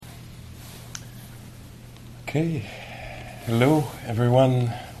Okay, hello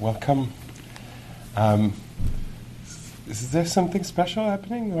everyone, welcome. Is there something special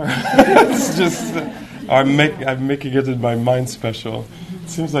happening, or it's just I'm making it in my mind special? It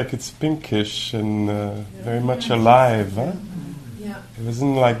seems like it's pinkish and very much alive. Huh? Yeah. It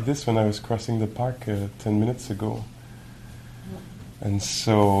wasn't like this when I was crossing the park 10 minutes ago, and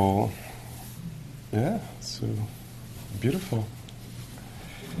so so beautiful.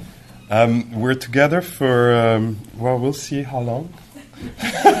 We're together for, we'll see how long.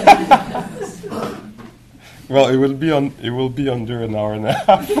 Well, it will be under an hour and a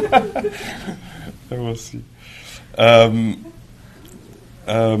half. We'll see.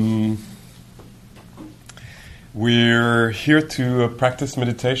 We're here to practice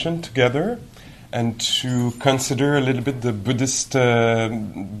meditation together and to consider a little bit the Buddhist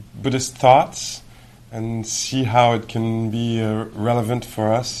thoughts and see how it can be relevant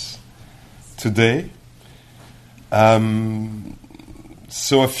for us today.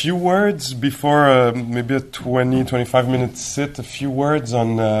 So a few words before maybe a 20-25 minute sit, a few words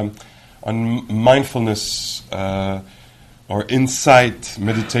on mindfulness or insight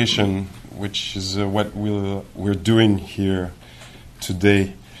meditation, which is what we're doing here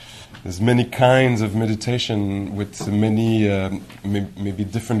today. There's many kinds of meditation with many maybe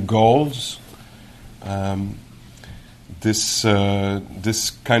different goals. This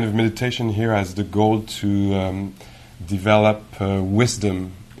kind of meditation here has the goal to develop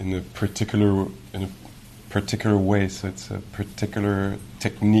wisdom in a particular way. So it's a particular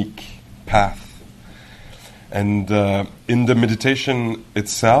technique, path, and in the meditation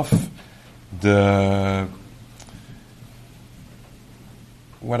itself,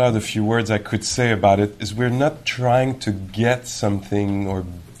 what are the few words I could say about it? Is we're not trying to get something or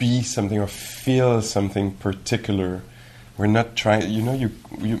be something or feel something particular. We're not trying,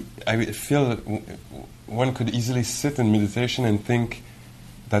 I feel one could easily sit in meditation and think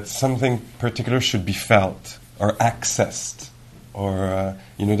that something particular should be felt or accessed, or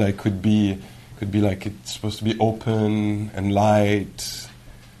that it could be like it's supposed to be open and light,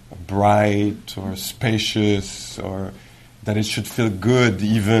 bright or spacious, or that it should feel good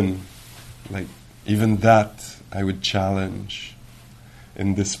even that I would challenge.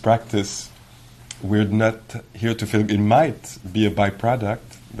 In this practice, we're not here to feel. It might be a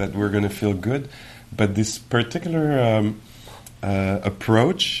byproduct that we're going to feel good, but this particular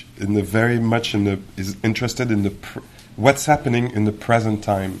approach is interested in what's happening in the present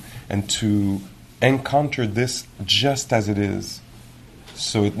time and to encounter this just as it is.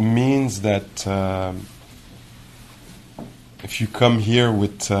 So it means that if you come here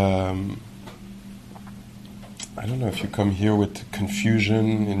with if you come here with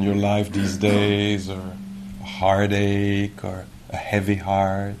confusion in your life these days, or a heartache, or a heavy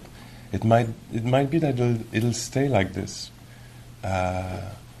heart, it might be that it'll stay like this.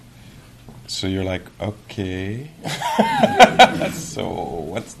 So you're like, okay, so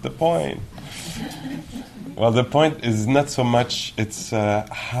what's the point? Well, the point is not so much it's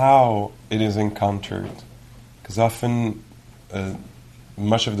how it is encountered, because often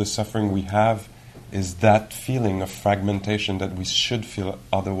much of the suffering we have is that feeling of fragmentation, that we should feel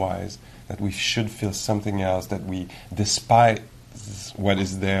otherwise, that we should feel something else, that we despise what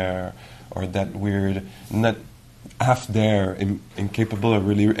is there, or that we're not half there, incapable of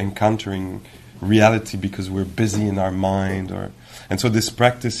really encountering reality because we're busy in our mind. And so this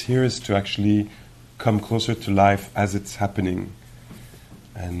practice here is to actually come closer to life as it's happening.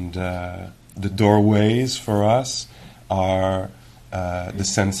 And the doorways for us are the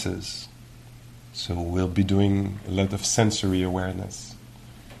senses. So we'll be doing a lot of sensory awareness.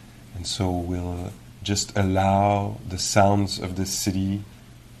 And so we'll just allow the sounds of the city,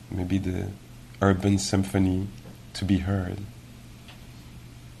 maybe the urban symphony, to be heard.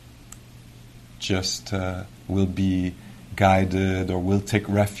 Just we'll be guided, or we'll take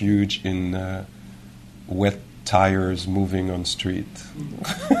refuge in wet tires moving on street.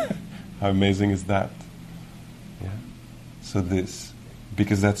 How amazing is that? Yeah. So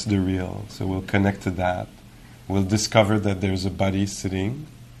because that's the real. So we'll connect to that. We'll discover that there's a body sitting,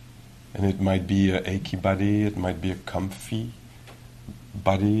 and it might be an achy body, it might be a comfy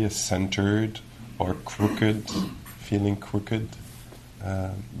body, a centered or feeling crooked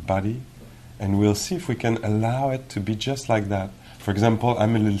body. And we'll see if we can allow it to be just like that. For example,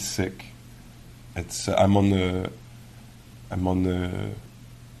 I'm a little sick. I'm on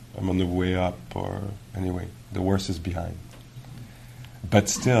the way up, or anyway, the worst is behind. But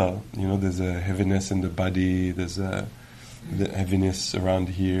still, there's a heaviness in the body, there's the heaviness around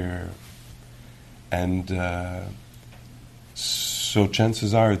here. And so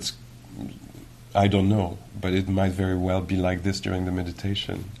chances are I don't know, but it might very well be like this during the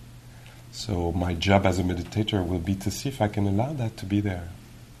meditation. So my job as a meditator will be to see if I can allow that to be there.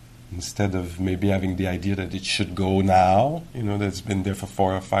 Instead of maybe having the idea that it should go now, that it's been there for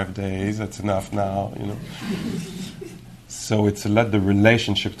 4 or 5 days, that's enough now, So it's a lot the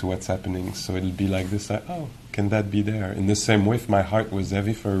relationship to what's happening. So it'll be like this, like, oh, can that be there? In the same way, if my heart was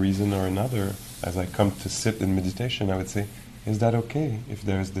heavy for a reason or another, as I come to sit in meditation, I would say, is that okay if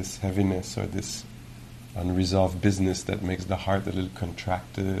there's this heaviness or this unresolved business that makes the heart a little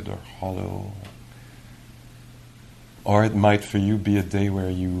contracted or hollow? Or it might for you be a day where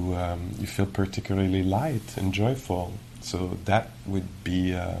you feel particularly light and joyful. So that would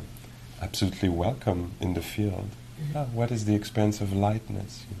be absolutely welcome in the field. What is the experience of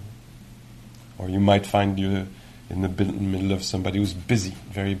lightness? Or you might find you in the middle of somebody who's busy,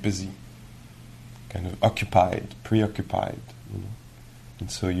 very busy, kind of occupied, preoccupied. And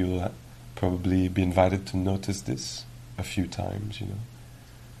so you'll probably be invited to notice this a few times.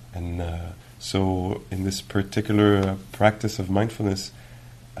 And so in this particular practice of mindfulness,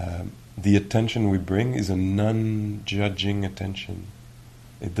 the attention we bring is a non-judging attention.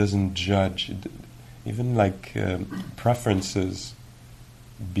 It doesn't judge. Even like preferences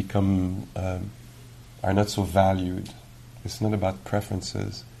become are not so valued. It's not about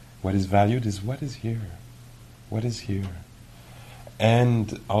preferences. What is valued is what is here. What is here.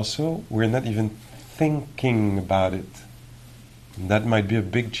 And also, we're not even thinking about it. And that might be a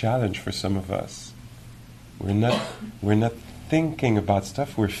big challenge for some of us. We're not thinking about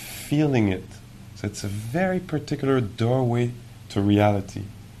stuff, we're feeling it. So it's a very particular doorway to reality.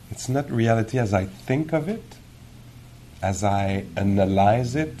 It's not reality as I think of it, as I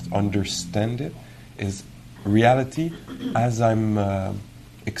analyze it, understand it. Is reality as I'm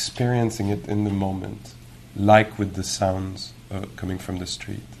experiencing it in the moment, like with the sounds coming from the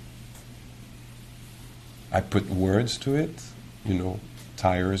street. I put words to it,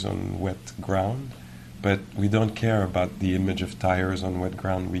 tires on wet ground, but we don't care about the image of tires on wet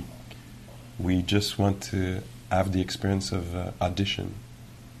ground. We just want to have the experience of audition.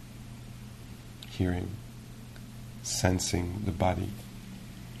 Hearing, sensing the body.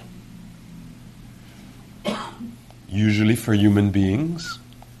 Usually for human beings,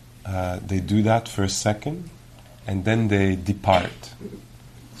 they do that for a second and then they depart.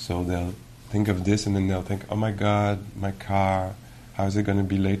 So they'll think of this and then they'll think, oh my God, my car, how is it going to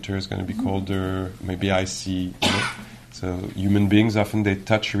be later? It's going to be colder, maybe I see. So human beings often they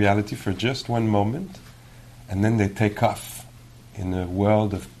touch reality for just one moment and then they take off in a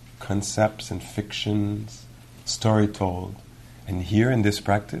world of concepts and fictions, story told. And here in this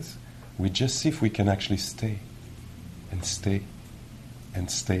practice, we just see if we can actually stay and stay and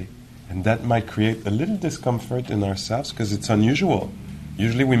stay. And that might create a little discomfort in ourselves because it's unusual.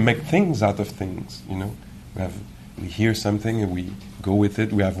 Usually we make things out of things, We hear something and we go with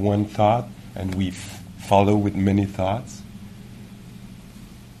it. We have one thought and we follow with many thoughts.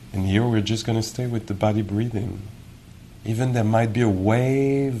 And here we're just going to stay with the body breathing. Even there might be a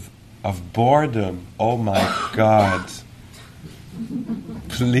wave of boredom. Oh my God.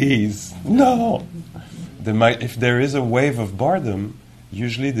 Please. No. If there is a wave of boredom,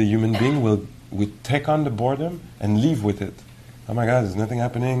 usually the human being will take on the boredom and leave with it. Oh my God, there's nothing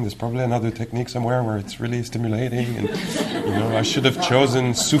happening. There's probably another technique somewhere where it's really stimulating. And, I should have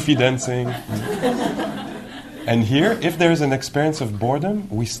chosen Sufi dancing. And here, if there's an experience of boredom,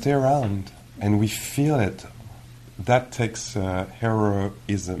 we stay around and we feel it. That takes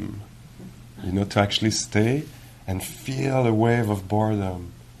heroism, to actually stay and feel a wave of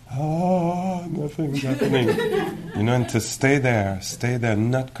boredom. Nothing's happening. And to stay there,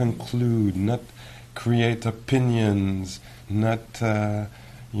 not conclude, not create opinions, not,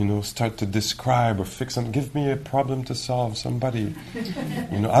 start to describe or fix them. Give me a problem to solve, somebody.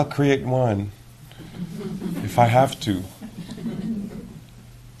 I'll create one if I have to.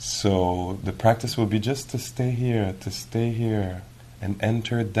 So the practice will be just to stay here and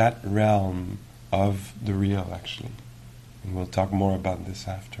enter that realm of the real, actually. And we'll talk more about this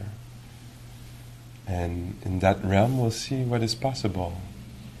after. And in that realm, we'll see what is possible.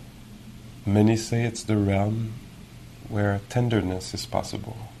 Many say it's the realm where tenderness is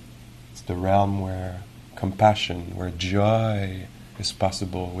possible. It's the realm where compassion, where joy is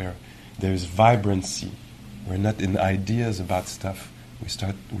possible, where there's vibrancy. We're not in ideas about stuff.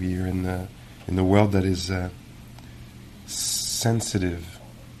 We're in the world that is sensitive,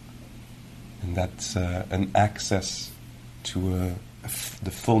 and that's an access to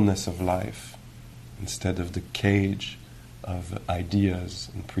the fullness of life instead of the cage of ideas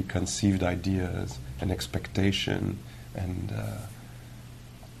and preconceived ideas and expectation and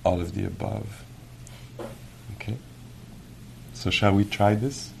all of the above. Okay? So shall we try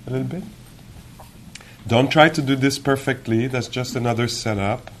this a little bit? Don't try to do this perfectly. That's just another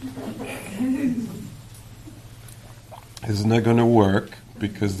setup. It's not going to work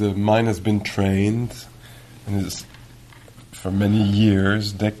because the mind has been trained and is for many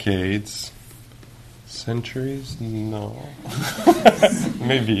years, decades, centuries? No.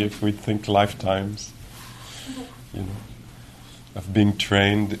 Maybe if we think lifetimes, of being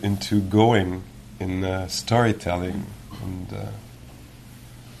trained into going in storytelling and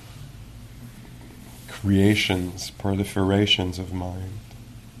creations, proliferations of mind.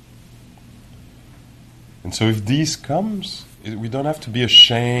 And so if these comes, we don't have to be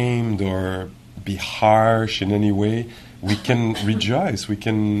ashamed or be harsh in any way. We can rejoice, we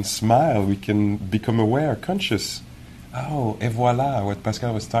can smile, we can become aware, conscious. Oh, et voilà, what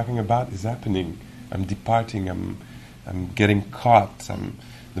Pascal was talking about is happening. I'm departing, I'm getting caught,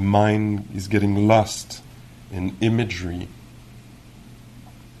 the mind is getting lost in imagery,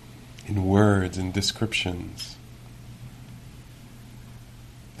 in words, in descriptions,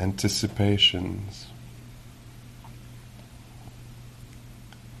 anticipations.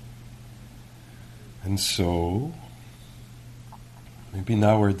 And so, maybe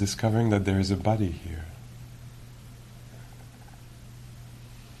now we're discovering that there is a body here.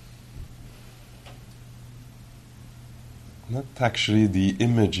 Not actually the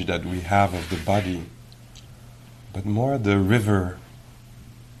image that we have of the body, but more the river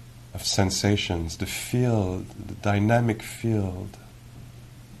of sensations, the field, the dynamic field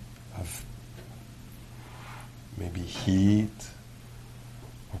of maybe heat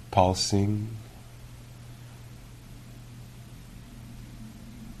or pulsing,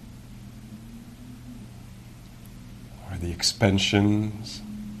 or the expansions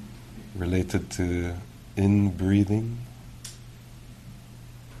related to in-breathing,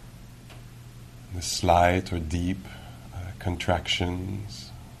 the slight or deep contractions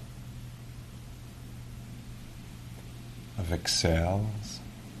of exhales.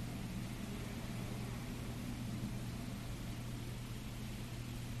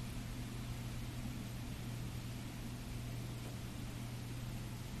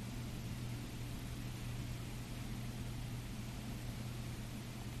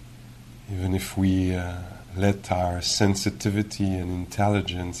 Even if we let our sensitivity and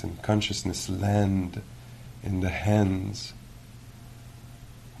intelligence and consciousness land in the hands,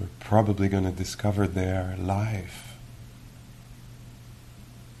 we're probably going to discover their life,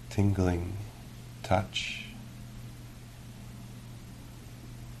 tingling, touch.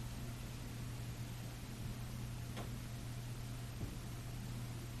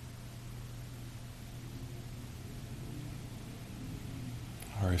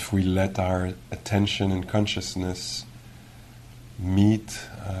 Or if we let our attention and consciousness meet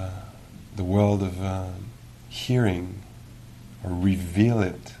the world of hearing, or reveal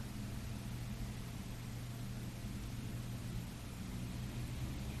it,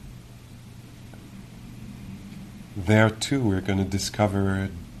 there too we're going to discover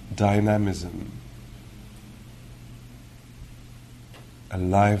dynamism,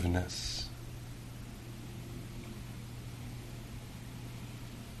 aliveness,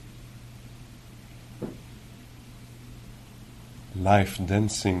 life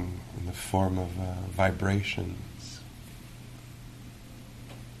dancing in the form of vibrations.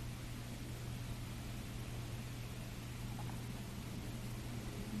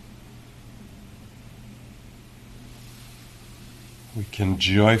 We can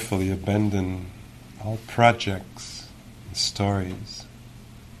joyfully abandon all projects and stories.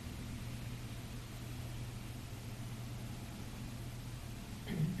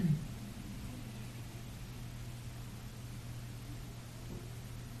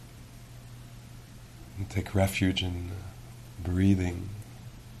 And take refuge in breathing,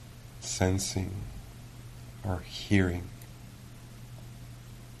 sensing, or hearing.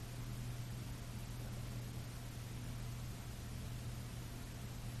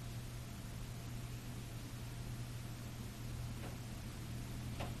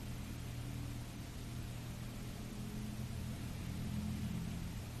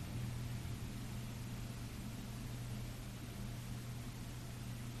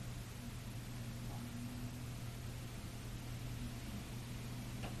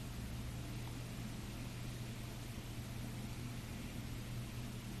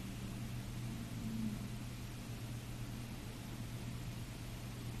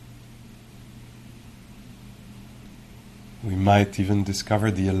 We might even discover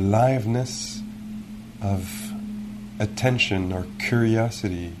the aliveness of attention or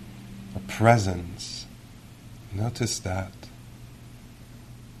curiosity or presence. Notice that.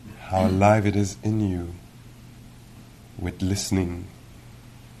 how alive it is in you with listening,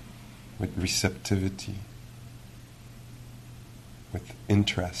 with receptivity, with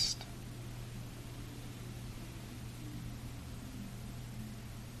interest.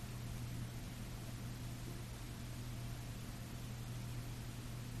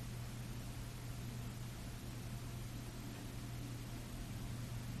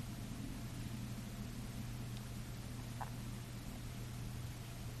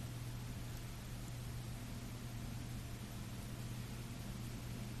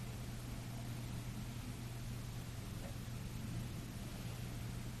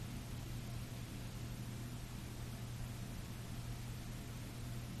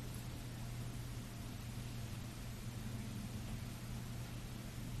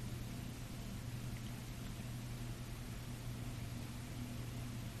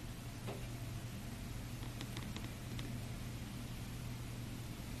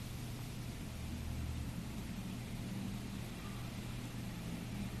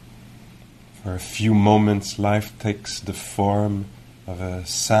 For a few moments, life takes the form of a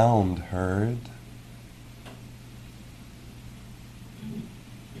sound heard.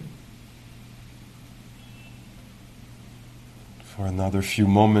 For another few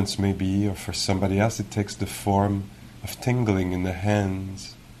moments maybe, or for somebody else, it takes the form of tingling in the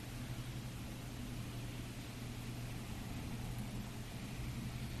hands.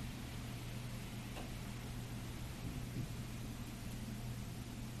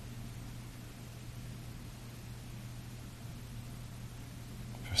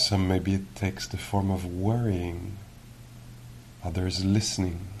 For some, maybe it takes the form of worrying, others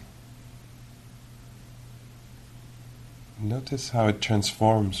listening. Notice how it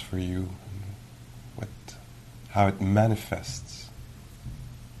transforms for you, and how it manifests.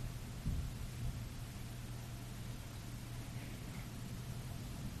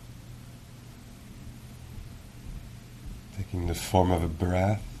 Taking the form of a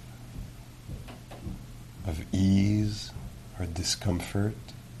breath, of ease or discomfort.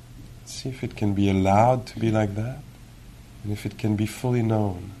 See if it can be allowed to be like that, and if it can be fully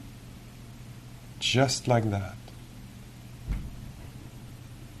known, just like that.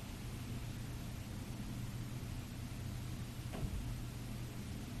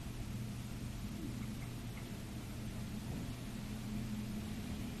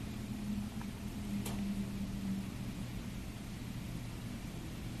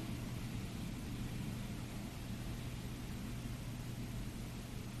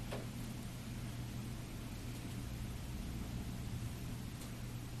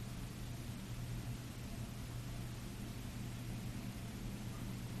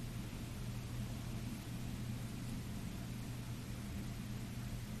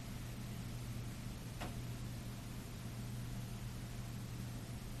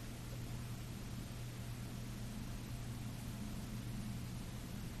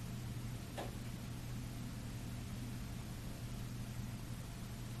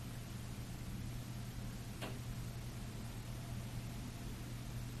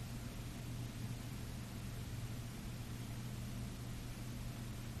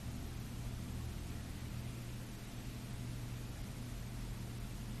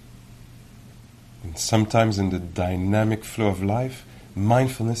 And sometimes in the dynamic flow of life,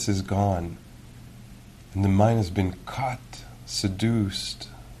 mindfulness is gone. And the mind has been caught, seduced,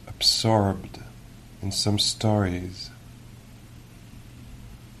 absorbed in some stories.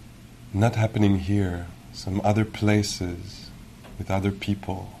 Not happening here, some other places, with other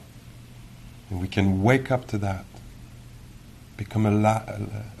people. And we can wake up to that. Become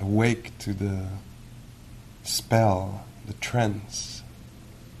awake to the spell, the trance.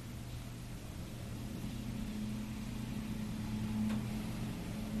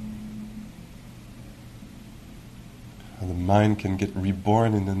 How the mind can get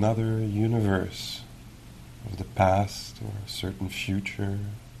reborn in another universe of the past or a certain future.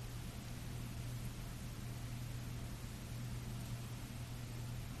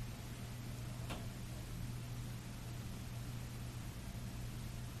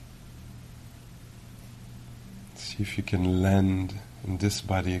 See if you can land in this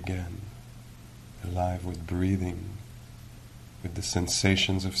body again, alive with breathing, with the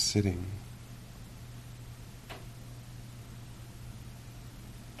sensations of sitting.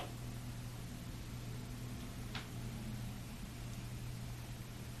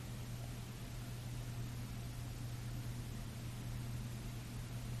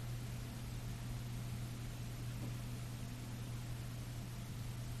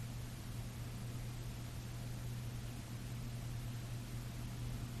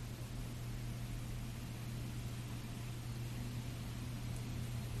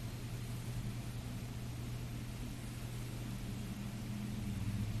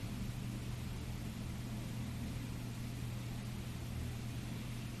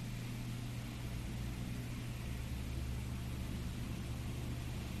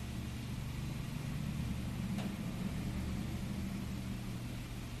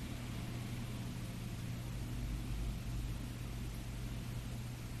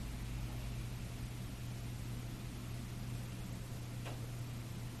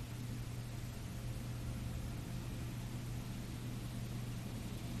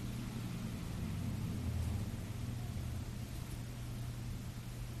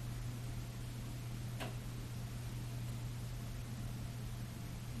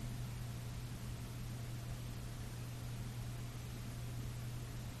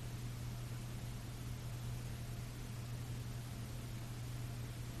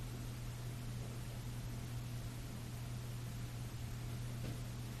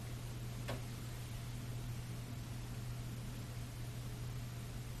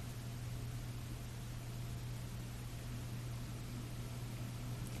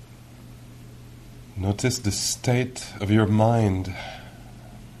 Notice the state of your mind,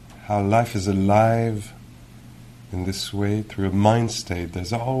 how life is alive in this way through a mind state.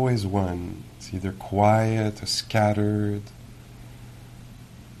 There's always one. It's either quiet or scattered,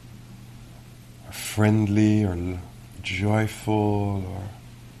 or friendly or joyful, or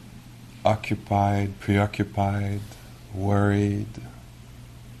occupied, preoccupied, worried,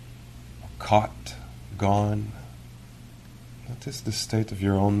 or caught, gone. Notice the state of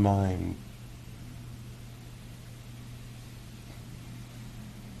your own mind.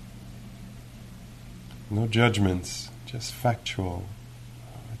 No judgments, just factual.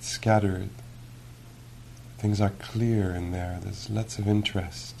 It's scattered. Things are clear in there. There's lots of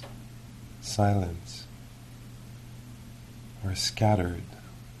interest, silence. Or scattered.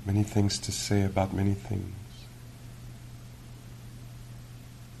 Many things to say about many things.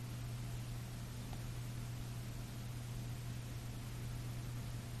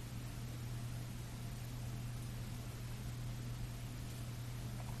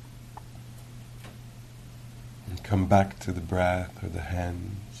 Come back to the breath or the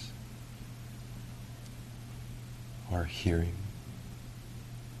hands or hearing.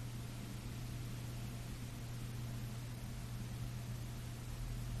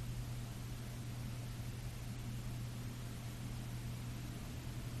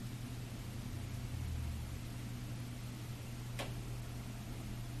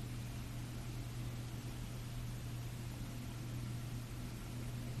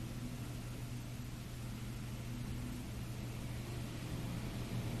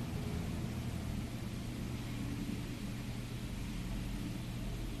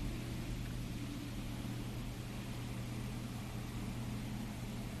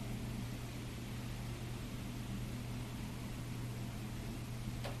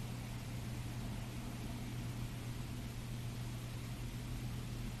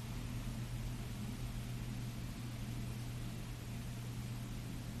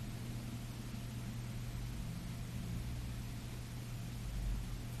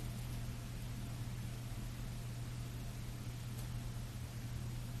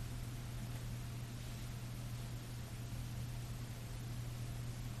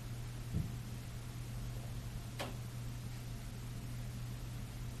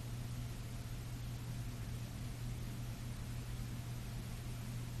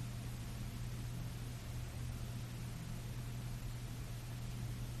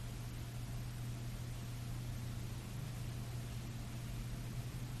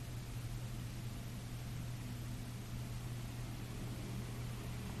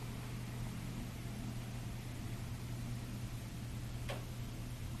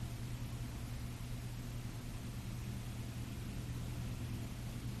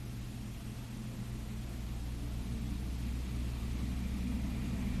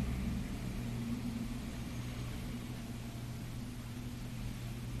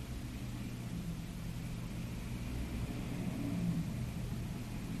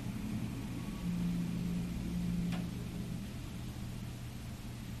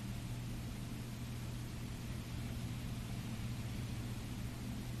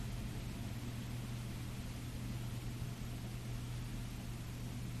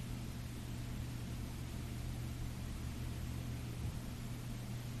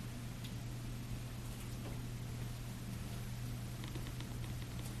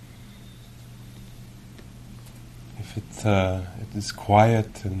 If it is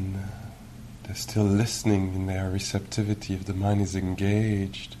quiet and they're still listening in their receptivity, if the mind is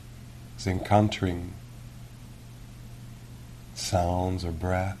engaged, is encountering sounds or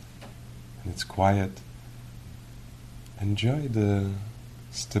breath, and it's quiet, enjoy the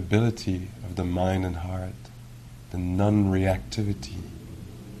stability of the mind and heart, the non-reactivity,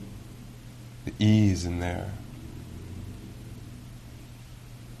 the ease in there.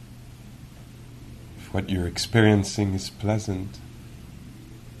 What you're experiencing is pleasant.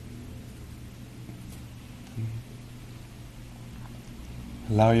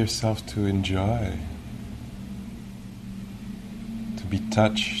 Allow yourself to enjoy, to be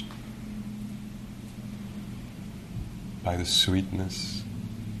touched by the sweetness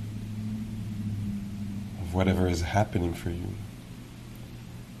of whatever is happening for you.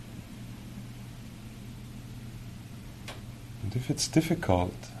 And if it's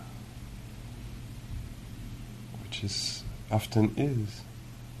difficult, which often is,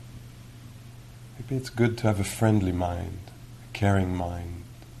 maybe it's good to have a friendly mind, a caring mind,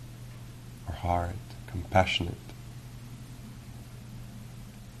 or heart, compassionate.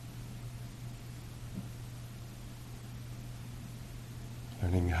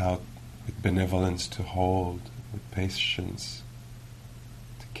 Learning how, with benevolence, to hold, with patience,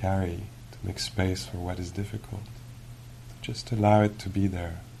 to carry, to make space for what is difficult. Just allow it to be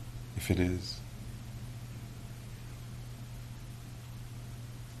there, if it is.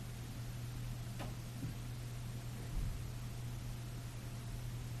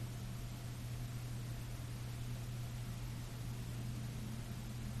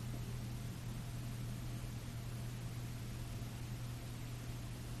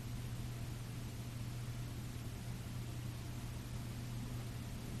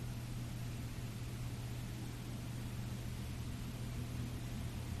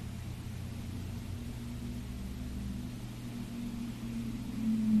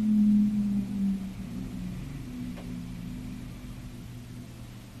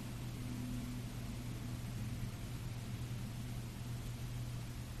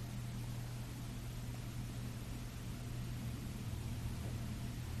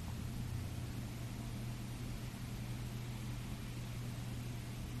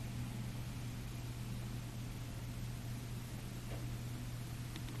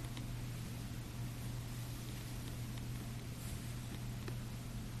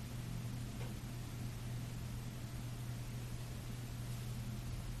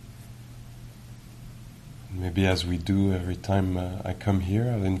 Maybe as we do every time I come here,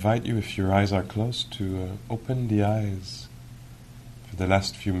 I'll invite you, if your eyes are closed, to open the eyes for the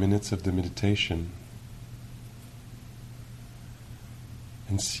last few minutes of the meditation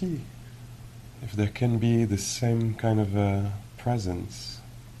and see if there can be the same kind of presence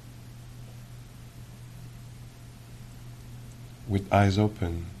with eyes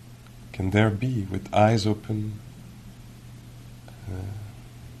open. Can there be, with eyes open,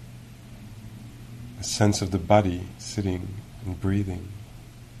 a sense of the body sitting and breathing?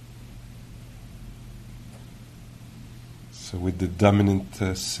 So with the dominant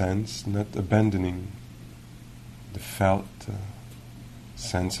sense, not abandoning the felt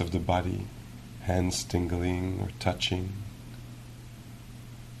sense of the body, hands tingling or touching.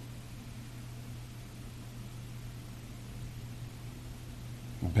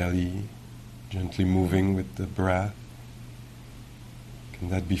 Belly gently moving with the breath. Can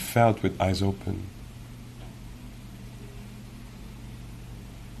that be felt with eyes open?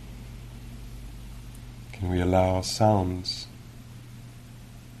 Can we allow sounds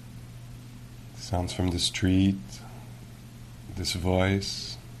from the street, this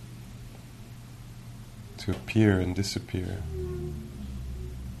voice, to appear and disappear?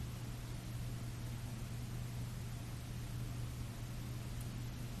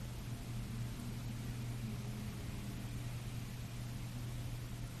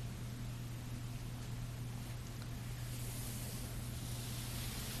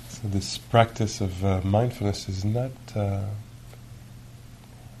 So this practice of mindfulness is not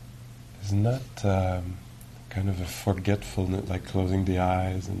kind of a forgetfulness, like closing the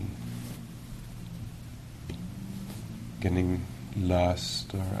eyes and getting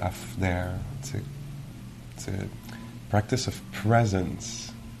lost or off there. It's a practice of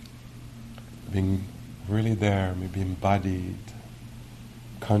presence, being really there, maybe embodied,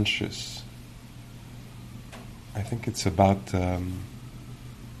 conscious. I think it's about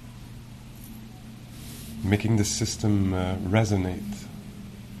making the system resonate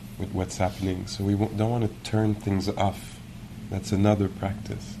with what's happening. So we don't want to turn things off. That's another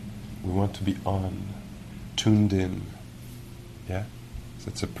practice. We want to be on, tuned in. Yeah? So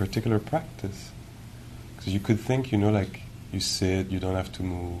it's a particular practice. Because you could think, like you sit, you don't have to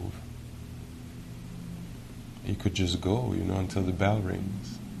move. You could just go, until the bell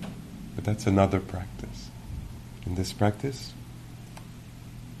rings. But that's another practice. In this practice,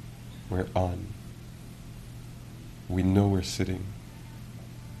 we're on. We know we're sitting.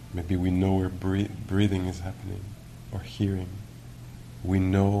 Maybe we know where breathing is happening, or hearing. We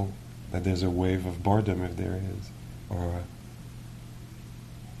know that there's a wave of boredom if there is, or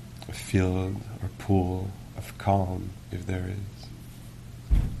a field or pool of calm if there is.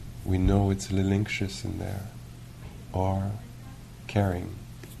 We know it's a little anxious in there, or caring.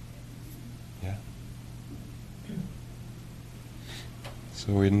 Yeah?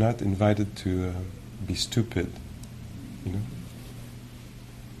 So we're not invited to be stupid,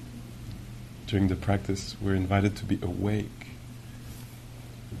 During the practice, we're invited to be awake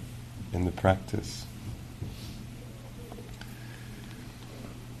in the practice.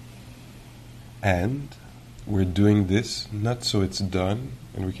 And we're doing this not so it's done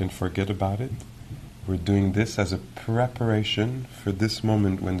and we can forget about it. We're doing this as a preparation for this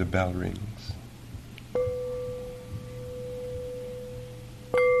moment when the bell rings.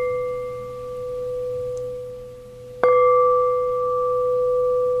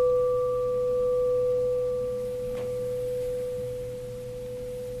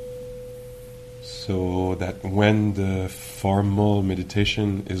 that when the formal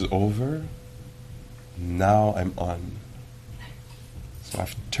meditation is over, now I'm on. So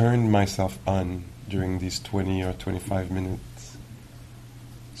I've turned myself on during these 20 or 25 minutes.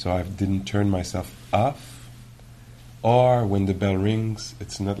 So I didn't turn myself off. Or when the bell rings,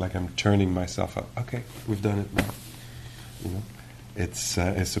 it's not like I'm turning myself up. Okay, we've done it now. You know, it's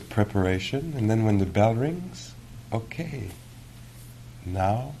a preparation, and then when the bell rings, okay,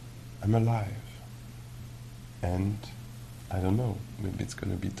 now I'm alive. And I don't know, maybe it's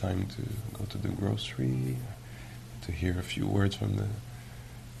going to be time to go to the grocery, to hear a few words from the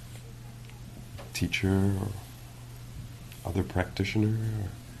teacher or other practitioner, or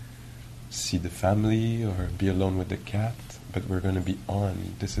see the family, or be alone with the cat. But we're going to be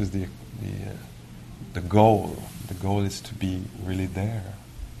on. This is the goal. The goal is to be really there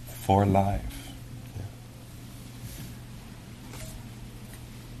for life. Yeah.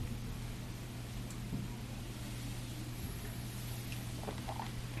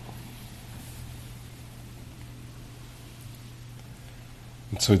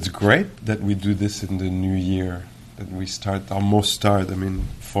 And so it's great that we do this in the new year, that we almost start,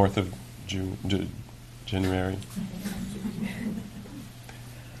 4th of January.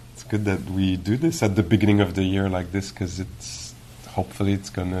 It's good that we do this at the beginning of the year like this, because hopefully it's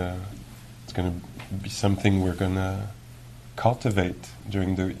gonna be something we're gonna cultivate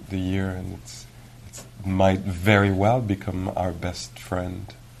during the year, and it might very well become our best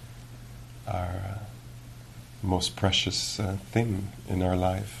friend, our most precious thing in our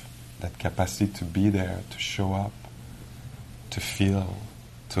life, that capacity to be there, to show up, to feel,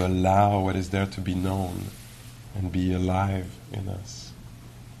 to allow what is there to be known and be alive in us.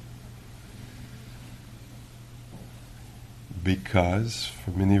 Because,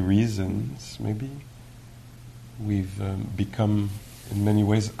 for many reasons, maybe, we've become, in many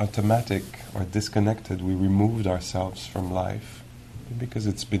ways, automatic or disconnected. We removed ourselves from life because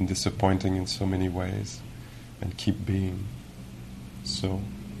it's been disappointing in so many ways, and keep being so.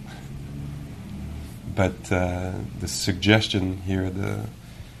 But the suggestion here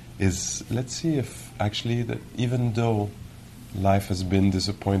is, let's see if actually that even though life has been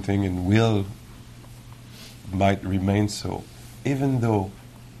disappointing and might remain so, even though,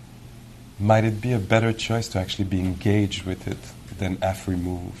 might it be a better choice to actually be engaged with it than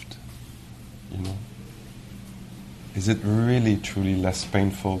removed? You know? Is it really truly less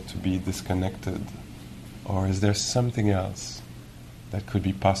painful to be disconnected? Or is there something else that could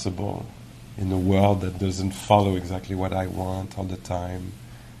be possible in a world that doesn't follow exactly what I want all the time,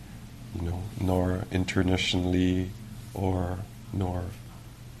 nor internationally, nor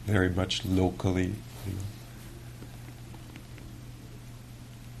very much locally,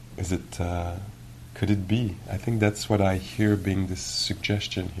 Is it? Could it be? I think that's what I hear being this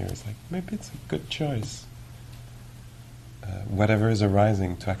suggestion here. It's like, maybe it's a good choice. Whatever is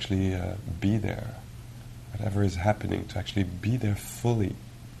arising, to actually be there. Whatever is happening, to actually be there fully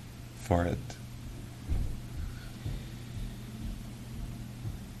for it.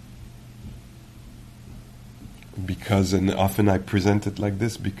 Because, and often I present it like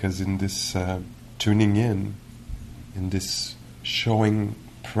this, because in this tuning in this showing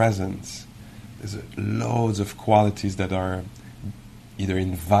presence, there's loads of qualities that are either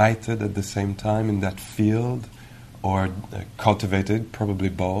invited at the same time in that field, or cultivated, probably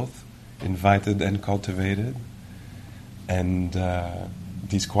both, invited and cultivated. And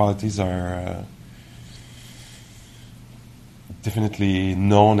these qualities are definitely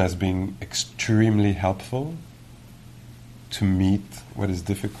known as being extremely helpful to meet what is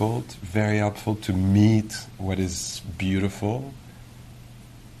difficult, very helpful to meet what is beautiful.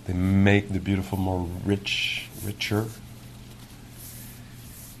 They make the beautiful more richer,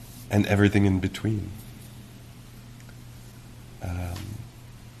 and everything in between.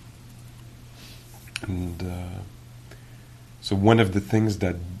 So one of the things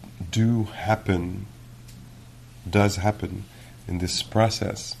that does happen in this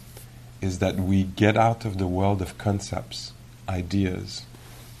process, is that we get out of the world of concepts, ideas,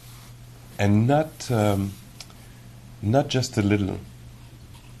 and not just a little.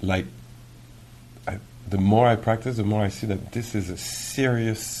 Like, the more I practice, the more I see that this is a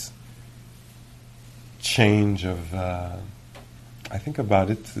serious change of. I think about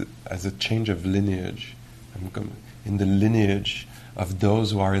it as a change of lineage. I'm in the lineage of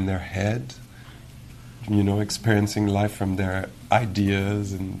those who are in their head, experiencing life from their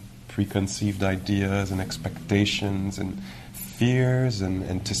ideas and preconceived ideas and expectations and fears and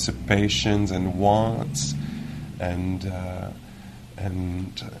anticipations and wants, and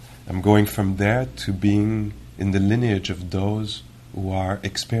I'm going from there to being in the lineage of those who are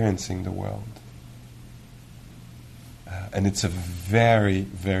experiencing the world. And it's a very,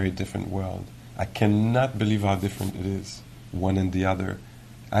 very different world. I cannot believe how different it is, one and the other.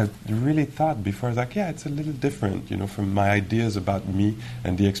 I really thought before, like, yeah, it's a little different, from my ideas about me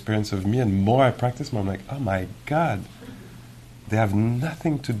and the experience of me. And more I practice, more I'm like, oh my God, they have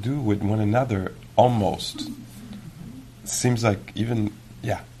nothing to do with one another, almost. Seems like even,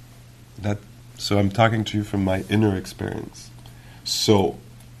 so I'm talking to you from my inner experience. So,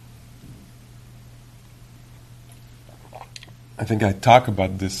 I think I talk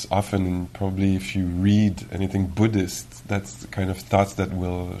about this often, and probably if you read anything Buddhist, that's the kind of thoughts that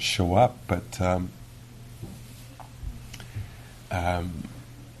will show up. But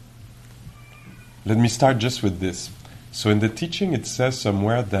let me start just with this. So in the teaching it says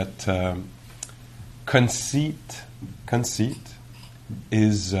somewhere that conceit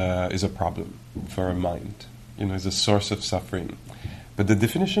is a problem for a mind, is a source of suffering. But the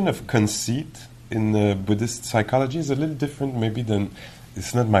definition of conceit in the Buddhist psychology is a little different maybe than,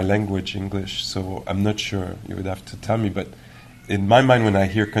 it's not my language, English, so I'm not sure, you would have to tell me, but in my mind when I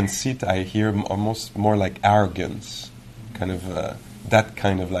hear conceit, I hear almost more like arrogance, kind of that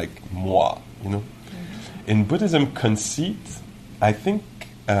kind of like moi, In Buddhism, conceit, I think,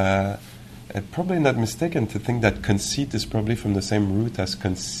 probably not mistaken to think that conceit is probably from the same root as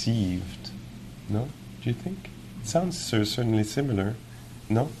conceived, no? Do you think? It sounds certainly similar,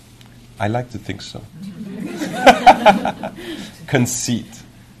 no? I like to think so. Conceit.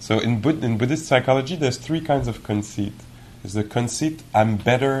 So in Buddhist psychology, there's three kinds of conceit. There's the conceit, I'm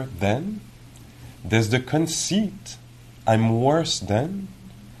better than. There's the conceit, I'm worse than.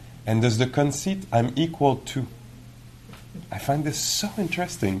 And there's the conceit, I'm equal to. I find this so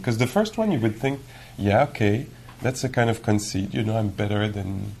interesting, because the first one you would think, yeah, okay, that's a kind of conceit. I'm better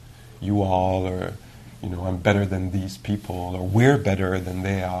than you all, or I'm better than these people, or we're better than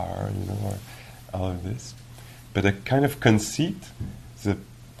they are, or all of this. But a kind of conceit is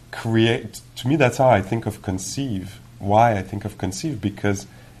to me that's how I think of conceive. Why I think of conceive? Because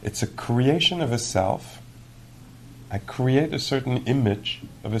it's a creation of a self. I create a certain image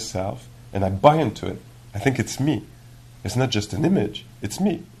of a self, and I buy into it. I think it's me. It's not just an image, it's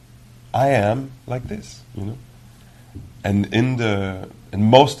me. I am like this, And and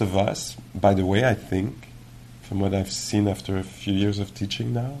most of us, by the way, I think, from what I've seen after a few years of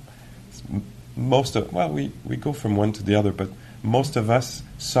teaching now, we go from one to the other, but most of us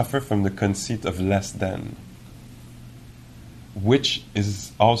suffer from the conceit of less than, which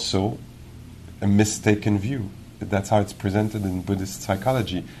is also a mistaken view. That's how it's presented in Buddhist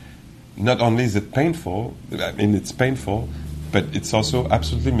psychology. Not only is it painful, it's painful, but it's also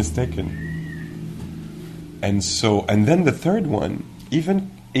absolutely mistaken. And then the third one,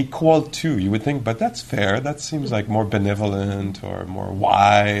 even equal to, you would think, but that's fair, that seems like more benevolent or more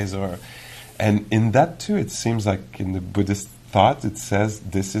wise, and in that too, it seems like in the Buddhist thought, it says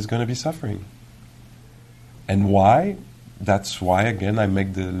this is going to be suffering. And why? That's why, again, I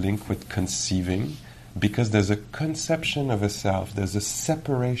make the link with conceiving, because there's a conception of a self, there's a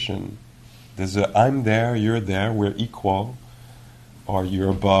separation, there's a I'm there, you're there, we're equal, or you're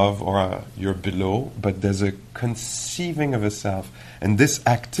above, or you're below, but there's a conceiving of a self. And this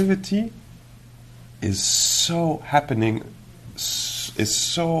activity is so happening, is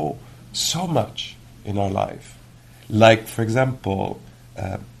so much in our life. Like, for example,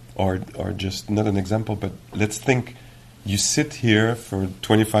 or just not an example, but let's think you sit here for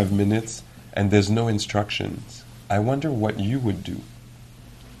 25 minutes and there's no instructions. I wonder what you would do.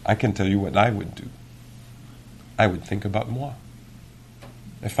 I can tell you what I would do. I would think about moi.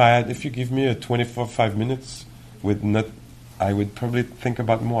 If you give me a 25 minutes I would probably think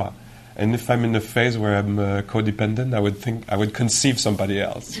about moi. And if I'm in a phase where I'm codependent, I would conceive somebody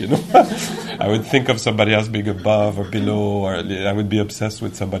else, I would think of somebody else being above or below, or I would be obsessed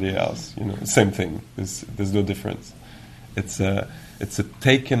with somebody else, Same thing. There's no difference. It's a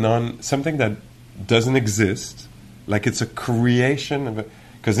taken on something that doesn't exist, like it's a creation of it.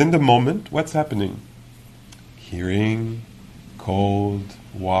 Because in the moment, what's happening? Hearing, cold,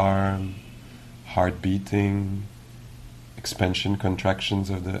 warm, heart beating, expansion, contractions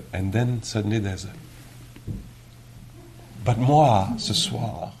and then suddenly there's but moi, ce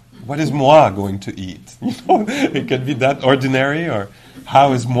soir, what is moi going to eat? It can be that ordinary, or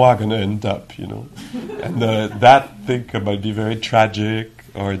how is moi going to end up, And that thing might be very tragic,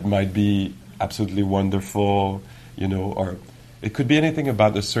 or it might be absolutely wonderful, or it could be anything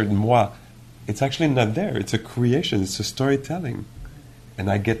about a certain moi. It's actually not there. It's a creation. It's a storytelling. And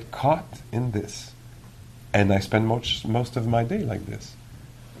I get caught in this. And I spend most of my day like this,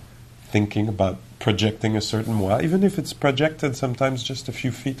 thinking about projecting a certain moi, even if it's projected sometimes just a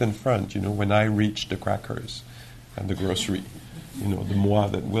few feet in front, when I reach the crackers. at the grocery. You know, the moi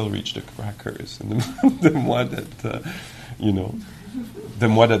that will reach the crackers, and the moi that, the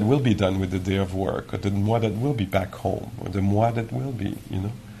moi that will be done with the day of work, or the moi that will be back home, or the moi that will be,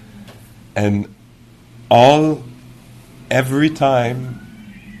 And every time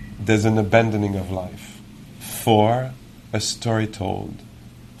there's an abandoning of life for a story told,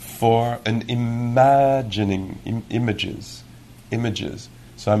 for an imagining images.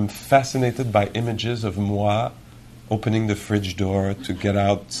 So I'm fascinated by images of moi opening the fridge door to get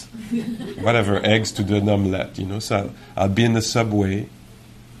out whatever, eggs to do an omelette, So I'll be in the subway,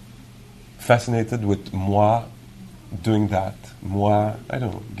 fascinated with moi doing that. Moi, I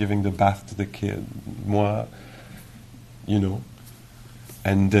don't know, giving the bath to the kid. Moi,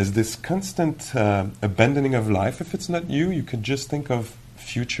 And there's this constant abandoning of life. If it's not you, you could just think of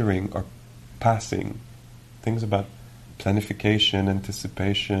futuring or passing. Things about planification,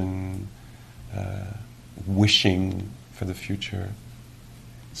 anticipation, wishing for the future.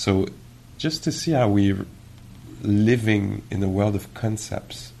 So just to see how we're living in a world of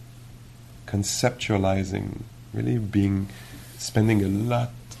concepts, conceptualizing, really spending a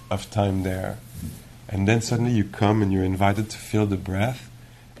lot of time there. And then suddenly you come and you're invited to feel the breath,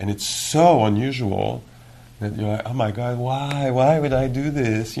 and it's so unusual that you're like, oh my God, why would I do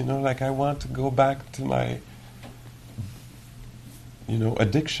this? I want to go back to my,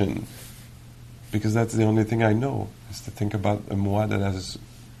 addiction. Because that's the only thing I know, is to think about a moi that has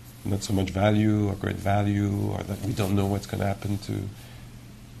not so much value or great value, or that we don't know what's going to happen to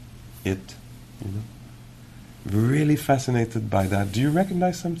it. Really fascinated by that. Do you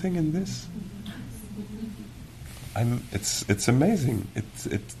recognize something in this? It's amazing.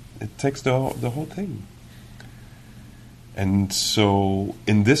 It takes the whole thing. And so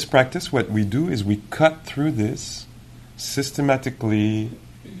in this practice, what we do is we cut through this systematically,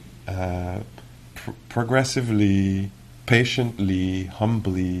 progressively, patiently,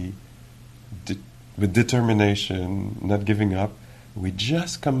 humbly, with determination, not giving up. We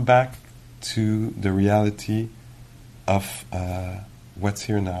just come back to the reality of what's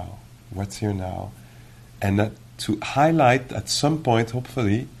here now, and that to highlight at some point,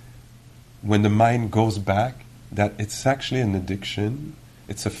 hopefully, when the mind goes back, that it's actually an addiction,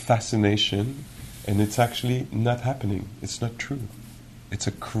 it's a fascination, and it's actually not happening. It's not true. It's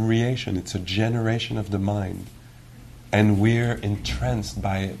a creation, it's a generation of the mind. And we're entranced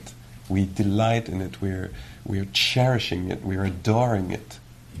by it. We delight in it, we're cherishing it, we're adoring it.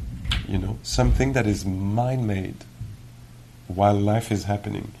 Something that is mind-made while life is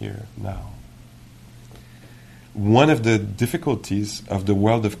happening here, now. One of the difficulties of the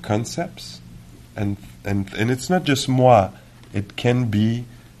world of concepts, and it's not just moi, it can be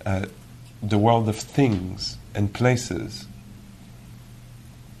the world of things and places.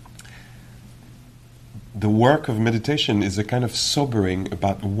 The work of meditation is a kind of sobering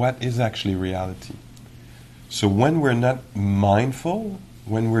about what is actually reality. So when we're not mindful,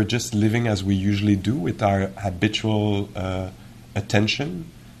 when we're just living as we usually do with our habitual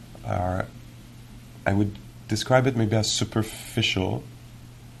attention, I would describe it maybe as superficial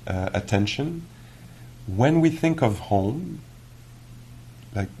attention. When we think of home,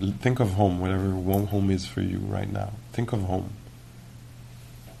 think of home, whatever home is for you right now. Think of home.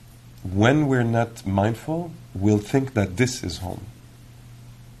 When we're not mindful, we'll think that this is home.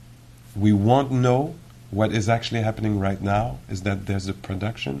 We won't know what is actually happening right now is that there's a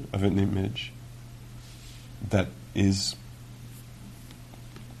production of an image that is,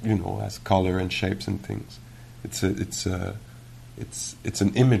 has color and shapes and things. It's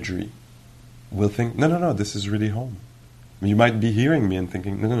an imagery. We'll think, no, this is really home. You might be hearing me and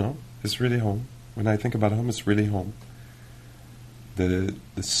thinking, no, it's really home. When I think about home, it's really home. The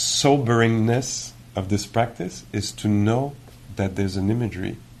soberingness of this practice is to know that there's an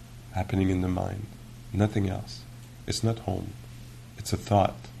imagery happening in the mind, nothing else. It's not home. It's a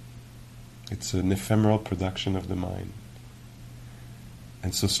thought. It's an ephemeral production of the mind.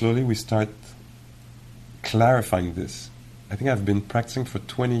 And so slowly we start clarifying this. I think I've been practicing for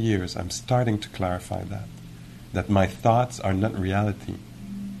 20 years. I'm starting to clarify that my thoughts are not reality.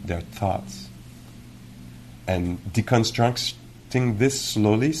 They're thoughts. And deconstructing this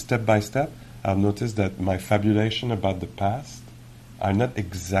slowly, step by step, I've noticed that my fabulation about the past are not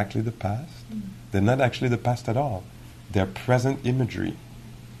exactly the past. They're not actually the past at all. They're present imagery,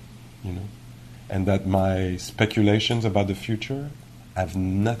 and that my speculations about the future have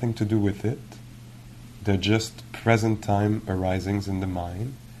nothing to do with it. They're just present time arisings in the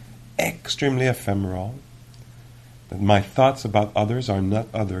mind, extremely ephemeral. That my thoughts about others are not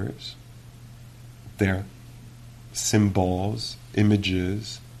others. They're symbols,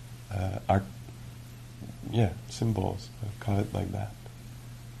 images, are symbols. I'll call it like that.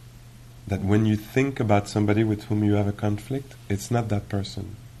 That when you think about somebody with whom you have a conflict, it's not that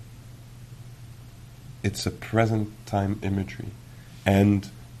person. It's a present time imagery. And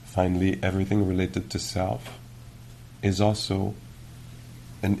finally, everything related to self is also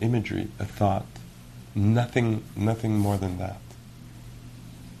an imagery, a thought. Nothing more than that.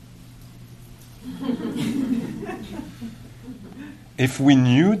 If we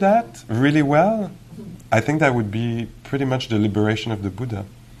knew that really well, I think that would be pretty much the liberation of the Buddha.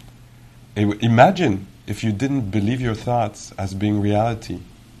 Imagine if you didn't believe your thoughts as being reality,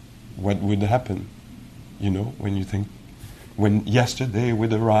 what would happen? When you think, when yesterday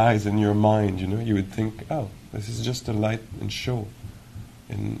would arise in your mind, you would think, oh, this is just a light and show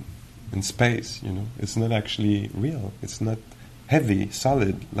in space, It's not actually real. It's not heavy,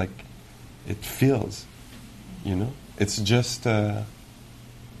 solid, like it feels, It's just,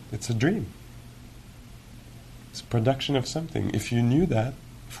 it's a dream. It's a production of something. If you knew that,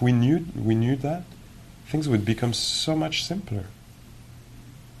 if we knew that, things would become so much simpler.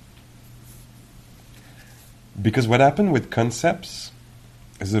 Because what happened with concepts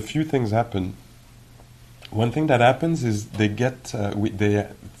is a few things happen. One thing that happens is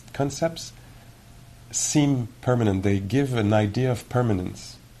concepts seem permanent. They give an idea of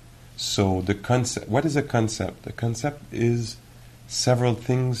permanence. So the concept, what is a concept? A concept is several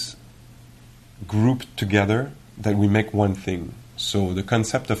things grouped together that we make one thing. So the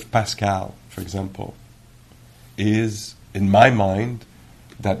concept of Pascal, for example, is, in my mind,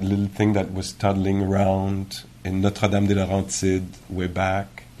 that little thing that was toddling around in Notre-Dame de Laurentides way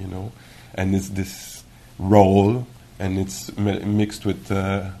back, and it's this role, and it's mixed with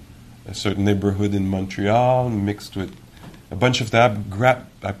a certain neighborhood in Montreal, mixed with a bunch of that.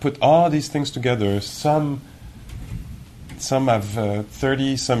 I put all these things together. Some have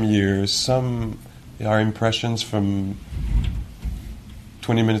 30-some years, some are impressions from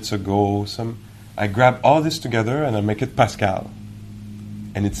 20 minutes ago. I grab all this together and I make it Pascal.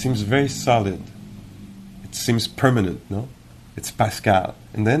 And it seems very solid. It seems permanent, no? It's Pascal.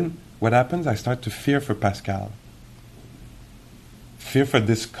 And then what happens? I start to fear for Pascal. Fear for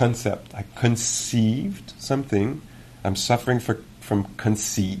this concept. I conceived something. I'm suffering from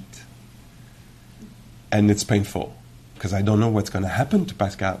conceit. And it's painful. Because I don't know what's going to happen to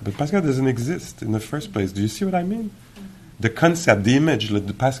Pascal. But Pascal doesn't exist in the first place. Do you see what I mean? The concept, the image,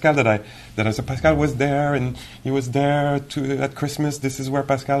 the Pascal that I said, Pascal was there, and he was there at Christmas. This is where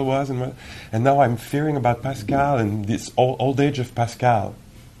Pascal was, and now I'm fearing about Pascal and this old age of Pascal,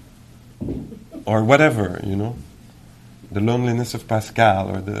 or whatever, the loneliness of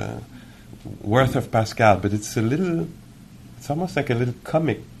Pascal or the worth of Pascal. But it's almost like a little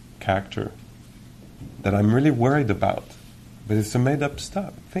comic character that I'm really worried about. But it's a made-up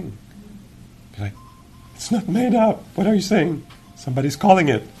thing. Like, it's not made up. What are you saying? Somebody's calling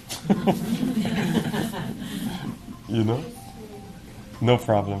it. No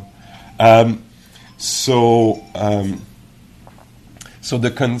problem. So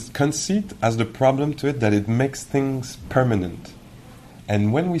the conceit has the problem to it that it makes things permanent.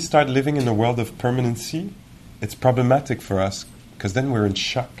 And when we start living in a world of permanency, it's problematic for us, because then we're in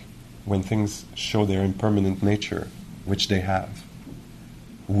shock when things show their impermanent nature, which they have.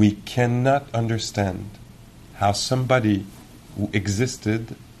 We cannot understand how somebody who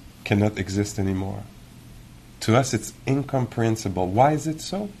existed cannot exist anymore. To us, it's incomprehensible. Why is it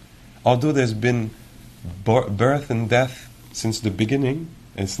so? Although there's been birth and death since the beginning,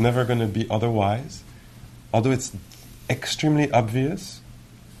 and it's never going to be otherwise, although it's extremely obvious,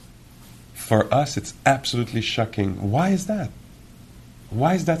 for us it's absolutely shocking. Why is that?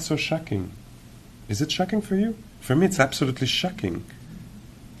 Why is that so shocking? Is it shocking for you? For me, it's absolutely shocking.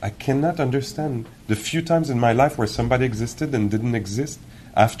 I cannot understand the few times in my life where somebody existed and didn't exist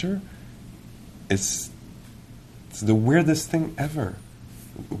after. It's the weirdest thing ever.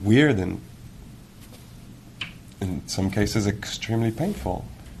 Weird and, in some cases, extremely painful.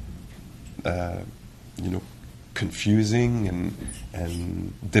 Confusing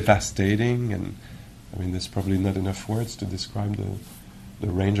and devastating. And there's probably not enough words to describe the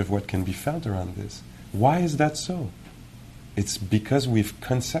range of what can be felt around this. Why is that so? It's because we've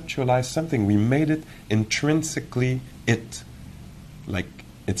conceptualized something. We made it intrinsically it. Like,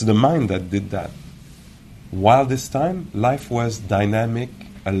 it's the mind that did that. While this time, life was dynamic,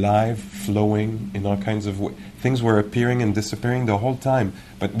 alive, flowing in all kinds of ways. Things were appearing and disappearing the whole time.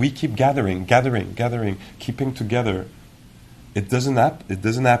 But we keep gathering, keeping together. It doesn't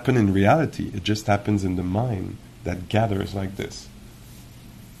happen in reality. It just happens in the mind that gathers like this.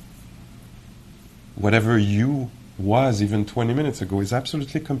 Whatever you was even 20 minutes ago is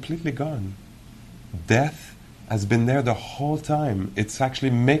absolutely completely gone. Death has been there the whole time. It's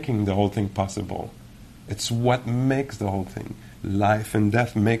actually making the whole thing possible. It's what makes the whole thing. Life and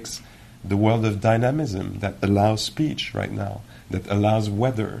death makes the world of dynamism that allows speech right now, that allows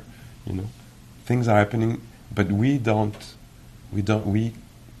weather. Things are happening, but we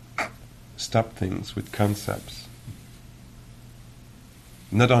stop things with concepts.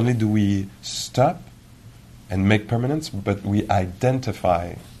 Not only do we stop and make permanence, but we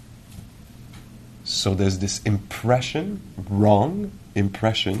identify. So there's this impression, wrong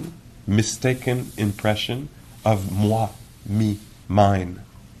impression, mistaken impression of moi, me, mine.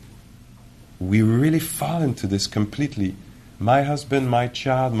 We really fall into this completely. My husband, my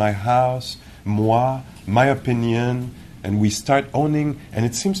child, my house, moi, my opinion, and we start owning, and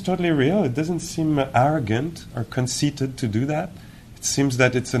it seems totally real. It doesn't seem arrogant or conceited to do that. It seems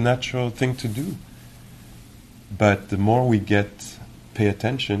that it's a natural thing to do. But the more we pay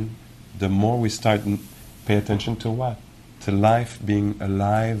attention, the more we start pay attention to what? To life being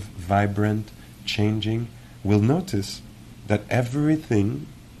alive, vibrant, changing. We'll notice that everything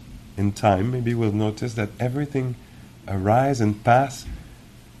in time, maybe we'll notice that everything arise and pass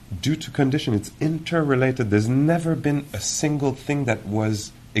due to condition. It's interrelated. There's never been a single thing that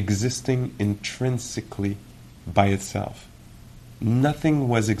was existing intrinsically by itself. Nothing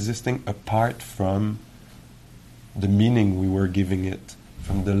was existing apart from the meaning we were giving it,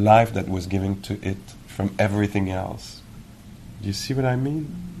 from the life that was given to it, from everything else. Do you see what I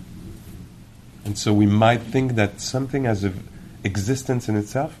mean? And so we might think that something has an existence in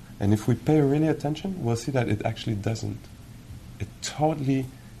itself, and if we pay really attention, we'll see that it actually doesn't. It totally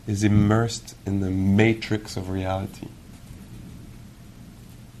is immersed in the matrix of reality.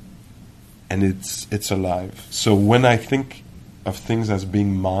 And it's alive. So when I think of things as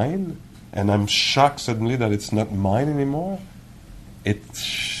being mine, and I'm shocked suddenly that it's not mine anymore, it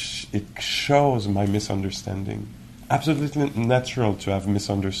shows my misunderstanding. Absolutely natural to have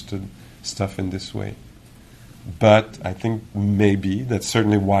misunderstood stuff in this way. But I think maybe that's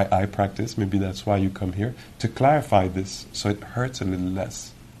certainly why I practice, maybe that's why you come here, to clarify this so it hurts a little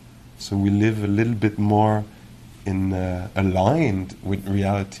less. So we live a little bit more aligned with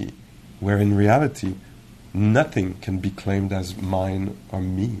reality, where in reality nothing can be claimed as mine or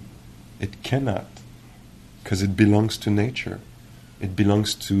me. It cannot, because it belongs to nature. It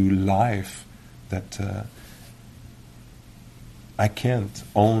belongs to life that I can't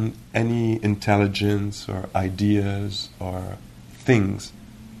own any intelligence or ideas or things.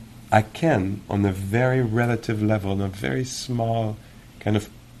 I can, on a very relative level, on a very small kind of,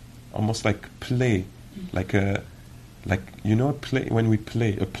 almost like play, a play, when we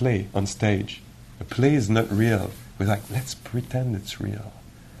play a play on stage. A play is not real. We're like, let's pretend it's real.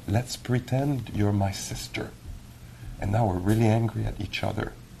 Let's pretend you're my sister. And now we're really angry at each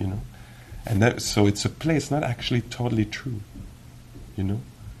other, And so it's a play, it's not actually totally true,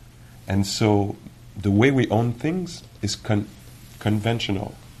 And so the way we own things is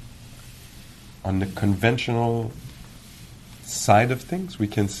conventional. On the conventional side of things, we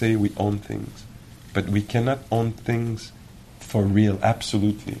can say we own things. But we cannot own things for real,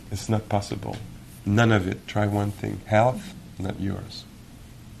 absolutely. It's not possible. None of it. Try one thing. Health, not yours.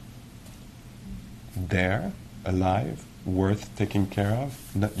 There, alive, worth taking care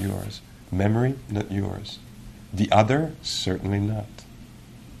of, not yours. Memory, not yours. The other, certainly not.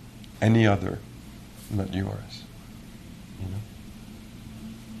 Any other, not yours.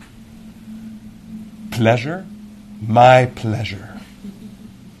 Pleasure, my pleasure.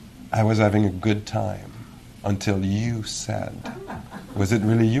 I was having a good time until you said, was it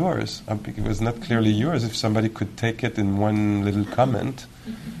really yours? It was not clearly yours. If somebody could take it in one little comment,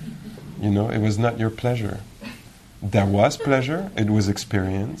 it was not your pleasure. There was pleasure, it was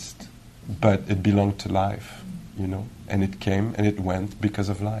experienced, but it belonged to life, and it came and it went because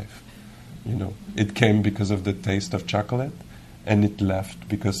of life. It came because of the taste of chocolate, and it left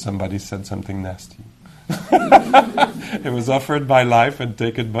because somebody said something nasty. It was offered by life and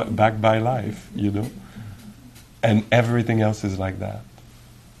taken back by life, And everything else is like that.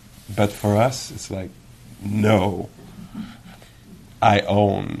 But for us, it's like, no, I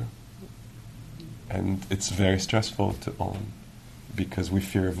own. And it's very stressful to own because we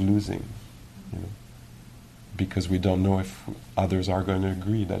fear of losing, because we don't know if others are going to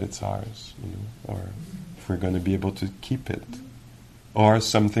agree that it's ours, or if we're going to be able to keep it. Or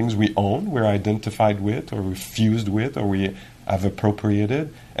some things we own, we're identified with, or we're fused with, or we have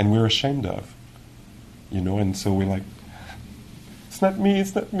appropriated, and we're ashamed of. And so we're like, it's not me.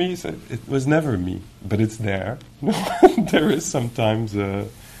 So it was never me, but it's there. There is sometimes,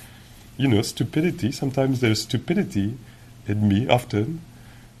 stupidity. Sometimes there's stupidity in me, often,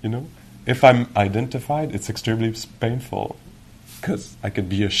 if I'm identified, it's extremely painful, because I could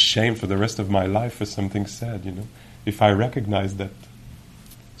be ashamed for the rest of my life for something said, you know. If I recognize that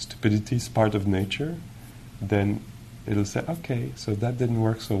stupidity is part of nature, then it'll say, okay, so that didn't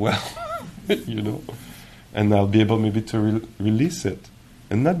work so well, you know. And I'll be able maybe to release it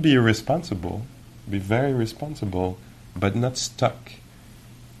and not be irresponsible, be very responsible, but not stuck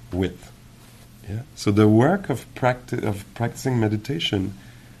with. Yeah. So the work of practicing meditation,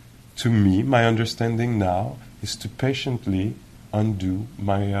 to me, my understanding now is to patiently undo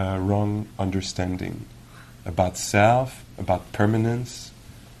my wrong understanding about self, about permanence.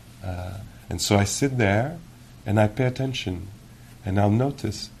 And so I sit there and I pay attention, and I'll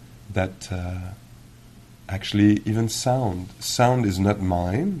notice that actually even sound is not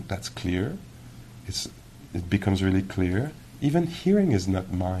mine, that's clear. It becomes really clear. Even hearing is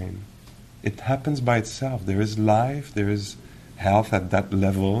not mine. It happens by itself. There is life, there is health at that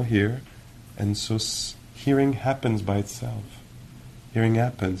level here, and so hearing happens by itself. Hearing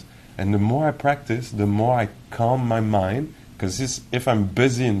happens. And the more I practice, the more I calm my mind, because if I'm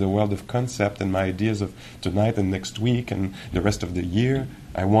busy in the world of concept and my ideas of tonight and next week and the rest of the year,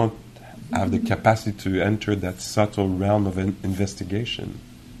 I won't have the capacity to enter that subtle realm of investigation.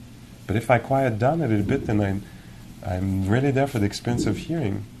 But if I quiet down a little bit and I'm really there for the experience of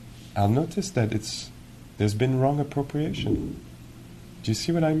hearing, I'll notice that there's been wrong appropriation. Do you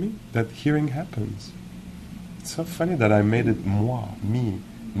see what I mean? That hearing happens. It's so funny that I made it moi, me,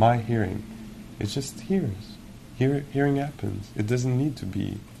 my hearing. It just hears. Hearing happens. It doesn't need to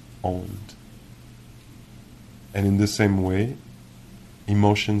be owned. And in the same way,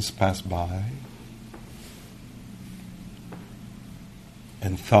 emotions pass by,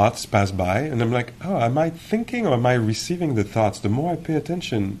 and thoughts pass by, and I'm like, oh, am I thinking or am I receiving the thoughts? The more I pay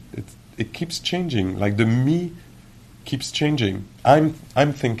attention, it keeps changing. Like the me keeps changing. I'm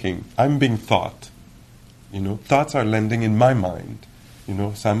thinking. I'm being thought. You know, thoughts are landing in my mind. You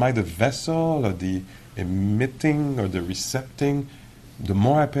know, so am I the vessel or the emitting or the recepting? The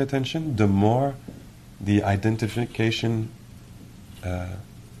more I pay attention, the more the identification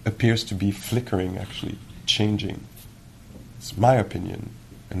appears to be flickering, actually, changing. It's my opinion.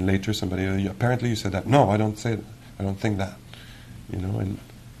 And later somebody, apparently you said that. No, I don't say that. I don't think that. You know, and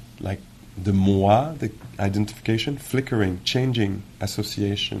like the moi, the identification, flickering, changing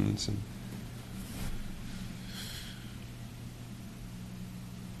associations.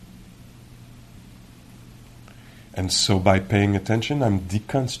 And so by paying attention, I'm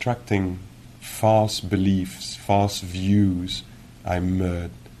deconstructing false beliefs, false views. I'm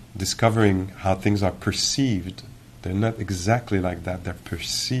discovering how things are perceived. They're not exactly like that. They're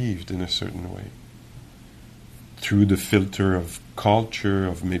perceived in a certain way. Through the filter of culture,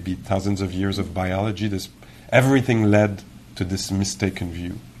 of maybe thousands of years of biology, everything led to this mistaken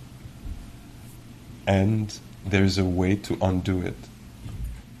view. And there's a way to undo it.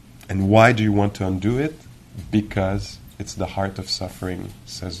 And why do you want to undo it? Because it's the heart of suffering,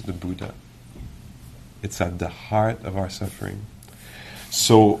 says the Buddha. It's at the heart of our suffering.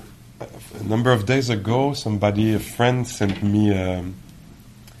 So, a number of days ago, a friend sent me a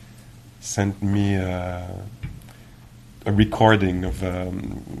recording of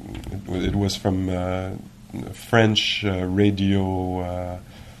it was from a French radio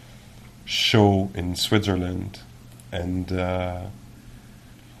show in Switzerland, and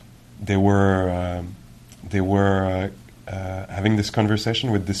they were having this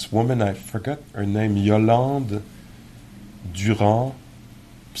conversation with this woman. I forgot her name, Yolande Durand,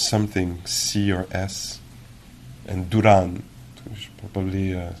 something, C or S, and Duran,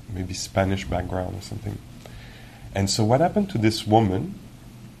 probably maybe Spanish background or something. And so what happened to this woman?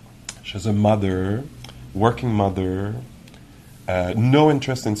 She was a mother, working mother, no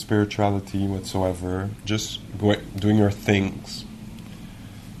interest in spirituality whatsoever, just doing her things.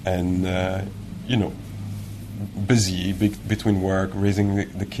 And, busy between work, raising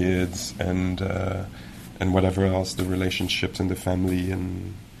the kids, and whatever else, the relationships in the family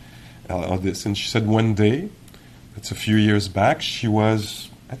and all this. And she said one day, it's a few years back,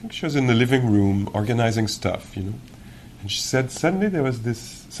 I think she was in the living room organizing stuff, And she said suddenly there was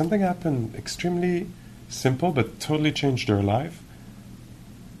something happened extremely simple but totally changed her life.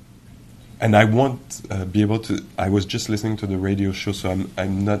 And I won't be able to, I was just listening to the radio show, so I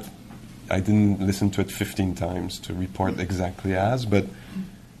didn't listen to it 15 times to report exactly as, but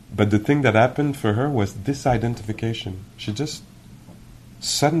the thing that happened for her was this identification. She just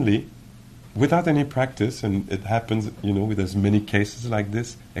suddenly, without any practice, and it happens, with as many cases like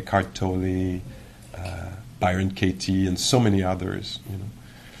this, Eckhart Tolle, Byron Katie, and so many others,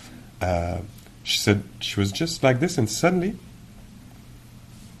 she said she was just like this, and suddenly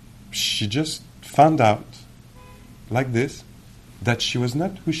she just found out, like this, that she was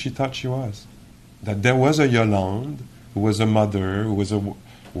not who she thought she was. That there was a Yolande who was a mother, who was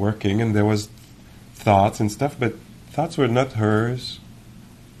working, and there was thoughts and stuff, but thoughts were not hers.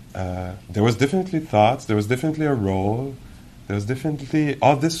 There was definitely thoughts, there was definitely a role, there was definitely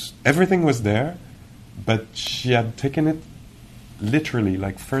all this, everything was there, but she had taken it literally,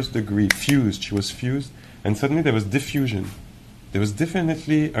 like first degree, fused. She was fused, and suddenly there was diffusion. There was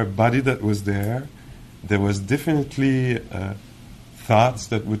definitely a body that was there. There was definitely thoughts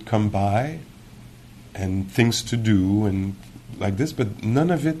that would come by, and things to do, and like this, but none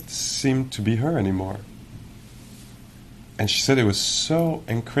of it seemed to be her anymore. And she said it was so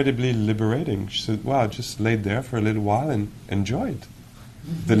incredibly liberating. She said, wow, I just laid there for a little while and enjoyed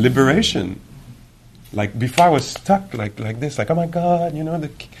the liberation. Like before I was stuck like this, like, oh my God,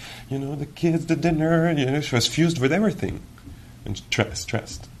 the kids, the dinner, she was fused with everything and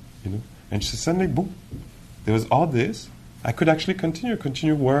stressed, And she suddenly, boom, there was all this. I could actually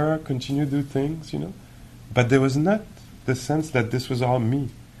continue work, continue do things, But there was not the sense that this was all me.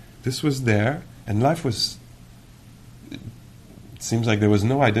 This was there, and life was, it seems like there was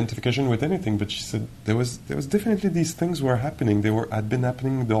no identification with anything, but she said there was definitely these things were happening. Had been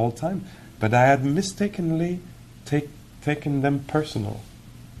happening the whole time, but I had mistakenly taken them personal.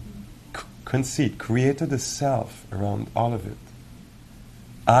 Conceit, created a self around all of it.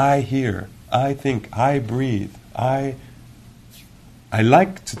 I hear, I think, I breathe, I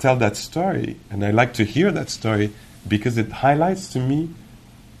like to tell that story, and I like to hear that story because it highlights to me.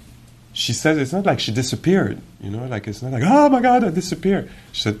 She says it's not like she disappeared, like it's not like, oh my God, I disappeared.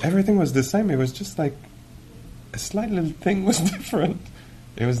 She said everything was the same. It was just like a slight little thing was different.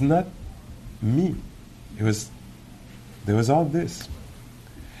 It was not me. There was all this.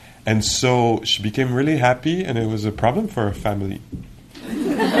 And so she became really happy, and it was a problem for her family.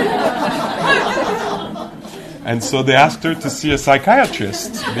 And so they asked her to see a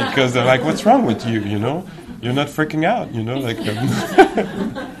psychiatrist because they're like, what's wrong with you, You're not freaking out, like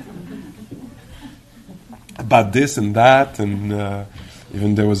about this and that, and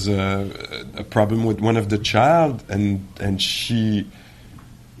even there was a problem with one of the child, and she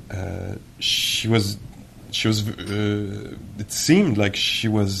was it seemed like she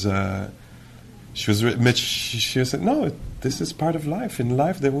said, no, this is part of life. In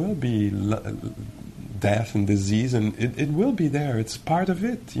life there will be death and disease, and it will be there. It's part of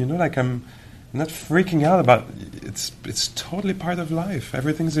it, like I'm not freaking out about it. It's totally part of life.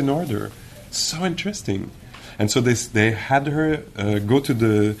 Everything's in order. So interesting. And so they had her go to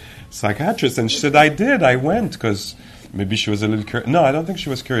the psychiatrist, and she said, I went because maybe she was a little curious. No, I don't think she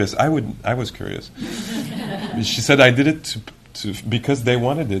was curious. I was curious. She said, I did it because they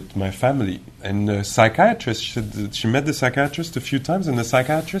wanted it, my family. And the psychiatrist, she met the psychiatrist a few times, and the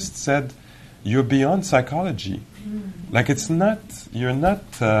psychiatrist said, you're beyond psychology. Like you're not,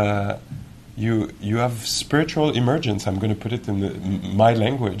 you have spiritual emergence. I'm going to put it in my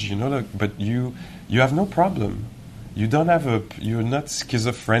language, but you have no problem. You're not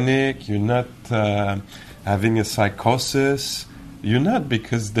schizophrenic, you're not having a psychosis. You're not,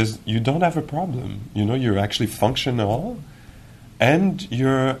 because you don't have a problem. You're actually functional, and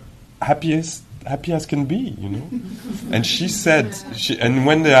you're happy as can be. And she said, and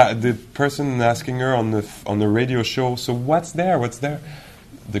when the person asking her on the radio show, so what's there?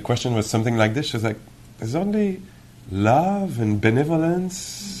 The question was something like this. She was like, there's only love and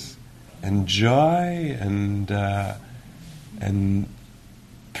benevolence and joy and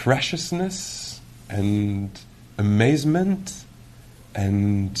preciousness and amazement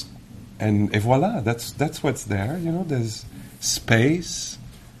and voila, that's what's there. There's space.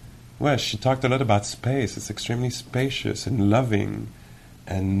 Well, she talked a lot about space. It's extremely spacious and loving,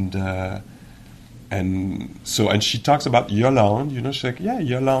 and she talks about Yolande. She's like, yeah,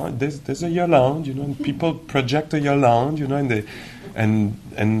 Yolande. There's a Yolande, and people project a Yolande, and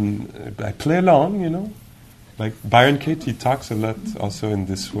I play along, Like Byron Katie talks a lot also in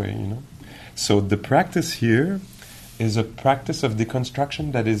this way, So the practice here is a practice of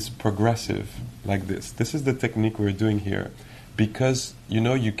deconstruction that is progressive, like this. This is the technique we're doing here. Because,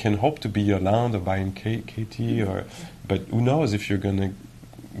 you can hope to be Yolande or Byron Katie, but who knows if you're going to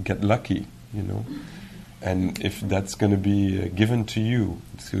get lucky, and if that's going to be given to you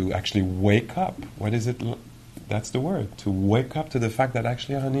to actually wake up. What is it? That's the word. To wake up to the fact that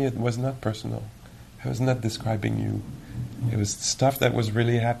actually, honey, it was not personal. I was not describing you. It was stuff that was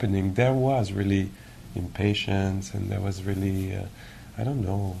really happening. There was really impatience, and there was really,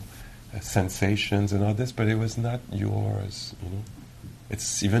 sensations and all this, but it was not yours.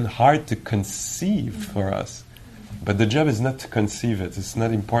 It's even hard to conceive for us But the job is not to conceive it. It's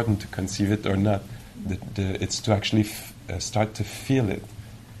not important to conceive it or not. It's to actually start to feel it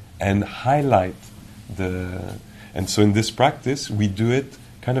and highlight the... And so in this practice, we do it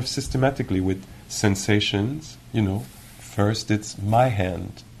kind of systematically with sensations, First it's my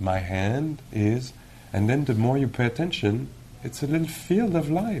hand. My hand is... And then the more you pay attention, it's a little field of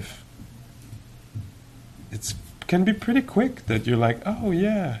life. It can be pretty quick that you're like, oh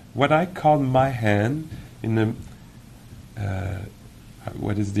yeah, what I call my hand in the...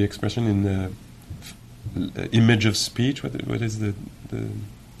 what is the expression in the image of speech? What is the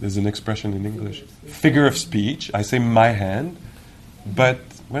there's an expression in English. Figure of speech. I say my hand, but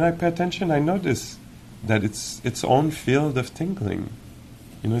when I pay attention, I notice that it's its own field of tingling.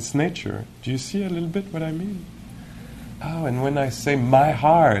 It's nature. Do you see a little bit what I mean? Oh, and when I say my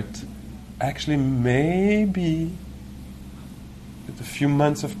heart, actually maybe with a few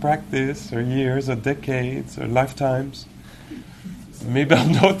months of practice, or years, or decades, or lifetimes, maybe I'll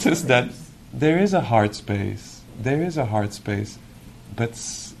notice that there is a heart space. There is a heart space. But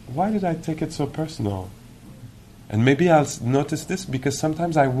why did I take it so personal? And maybe I'll notice this because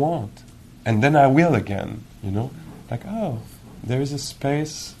sometimes I won't. And then I will again, Like, oh, there is a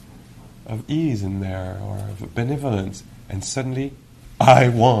space of ease in there, or of benevolence. And suddenly, I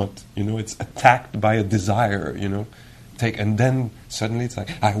want, it's attacked by a desire, And then suddenly it's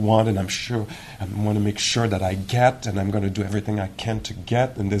like, I want, and I'm sure, I want to make sure that I get, and I'm going to do everything I can to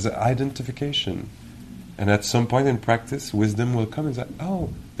get. And there's an identification. And at some point in practice, wisdom will come and say, oh,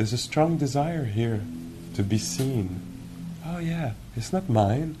 there's a strong desire here to be seen. Oh yeah, it's not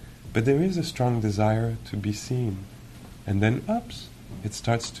mine, but there is a strong desire to be seen. And then, oops, it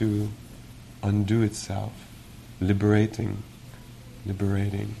starts to undo itself, liberating,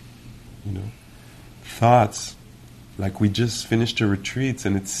 Thoughts, like we just finished a retreat,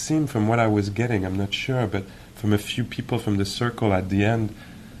 and it seemed from what I was getting, I'm not sure, but from a few people from the circle at the end,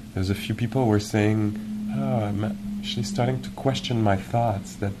 there's a few people were saying, oh, I'm actually starting to question my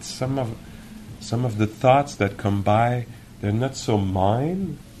thoughts, that some of the thoughts that come by, they're not so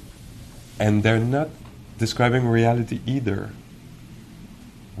mine, and they're not describing reality either.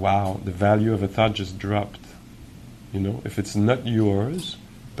 Wow, the value of a thought just dropped. If it's not yours,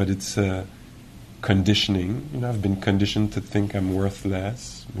 but it's conditioning, I've been conditioned to think I'm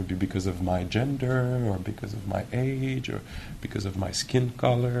worthless, maybe because of my gender, or because of my age, or because of my skin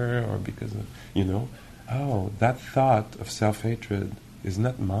color, or because of, oh, that thought of self-hatred is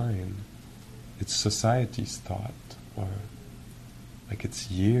not mine. It's society's thought, or like it's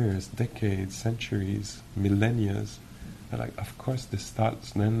years, decades, centuries, millennia. They're like, of course this thought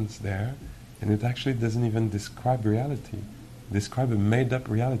stands there, and it actually doesn't even describe reality. Describe a made-up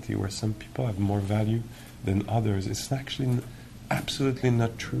reality where some people have more value than others. It's actually absolutely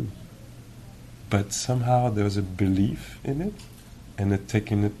not true. But somehow there's a belief in it, and it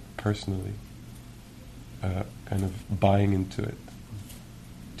taking it personally. Kind of buying into it.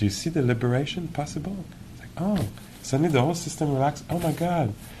 Do you see the liberation possible? It's like, oh, suddenly the whole system relaxes. Oh my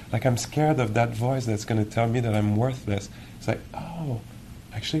God, like I'm scared of that voice that's going to tell me that I'm worthless. It's like, oh,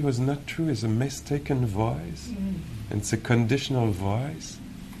 actually it was not true. It's a mistaken voice. And it's a conditional voice.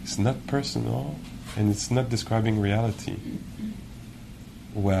 It's not personal, and it's not describing reality.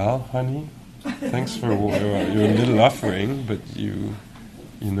 Well, honey, thanks for your little offering, but you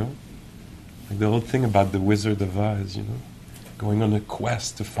know, like the whole thing about the Wizard of Oz, going on a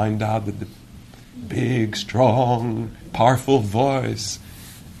quest to find out that the big, strong, powerful voice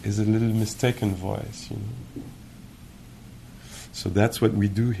is a little mistaken voice, So that's what we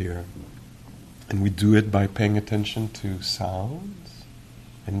do here. And we do it by paying attention to sounds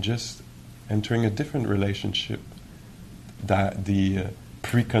and just entering a different relationship. That the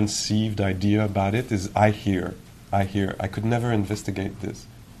preconceived idea about it is I hear. I could never investigate this.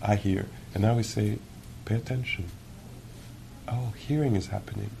 I hear. And now we say, pay attention. Oh, hearing is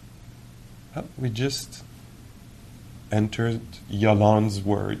happening. Oh, we just entered Yolande's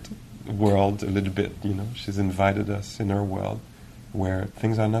world a little bit, She's invited us in her world where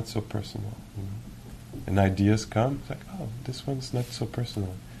things are not so personal, And ideas come, it's like, oh, this one's not so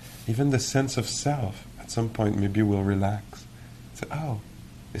personal. Even the sense of self, at some point, maybe will relax. It's like, oh,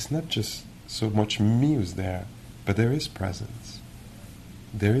 it's not just so much me who's there, but there is presence.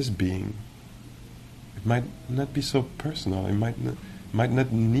 There is being. It might not be so personal. It might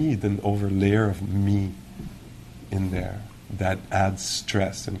not need an overlayer of me in there that adds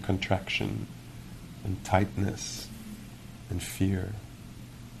stress and contraction and tightness and fear.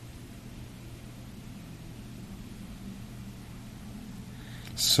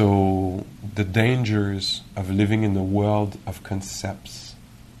 So the dangers of living in the world of concepts,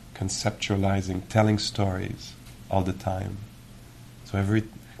 conceptualizing, telling stories, all the time.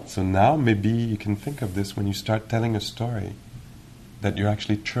 So now maybe you can think of this when you start telling a story, that you're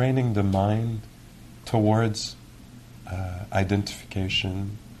actually training the mind towards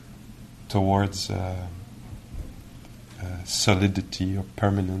identification, towards solidity or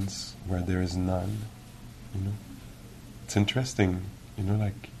permanence where there is none. It's interesting.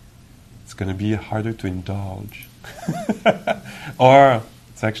 Like it's going to be harder to indulge, or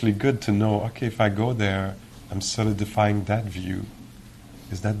it's actually good to know. Okay, if I go there, I'm solidifying that view.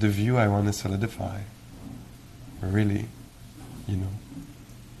 Is that the view I want to solidify? Really,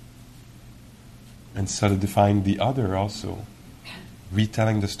 and solidifying the other also.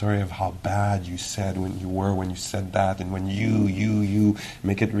 Retelling the story of how bad you said when you said that, and when you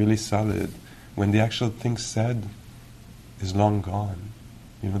make it really solid. When the actual thing said is long gone.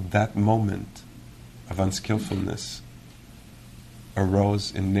 That moment of unskillfulness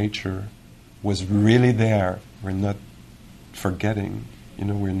arose in nature, was really there. We're not forgetting.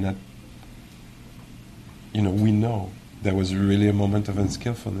 We're not. We know there was really a moment of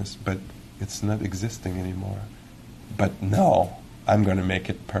unskillfulness, but it's not existing anymore. But no. I'm going to make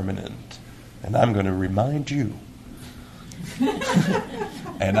it permanent. And I'm going to remind you.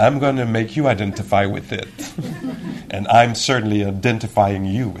 And I'm going to make you identify with it. And I'm certainly identifying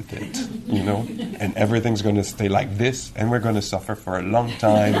you with it, And everything's going to stay like this, and we're going to suffer for a long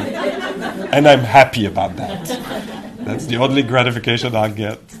time. And I'm happy about that. That's the only gratification I'll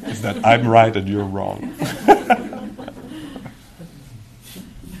get, is that I'm right and you're wrong.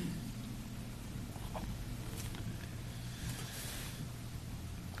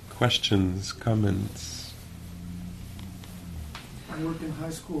 Questions, comments? I work in high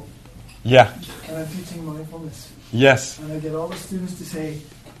school. Yeah. And I'm teaching mindfulness. Yes. And I get all the students to say,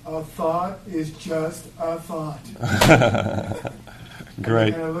 a thought is just a thought.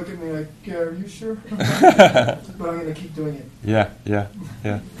 Great. And they look at me like, yeah, are you sure? But I'm going to keep doing it. Yeah.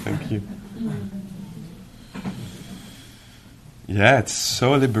 Thank you. Yeah, it's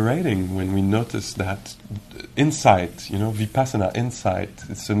so liberating when we notice that insight, vipassana insight.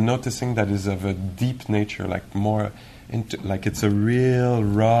 It's a noticing that is of a deep nature, like more like it's a real,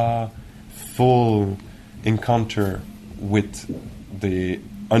 raw, full encounter with the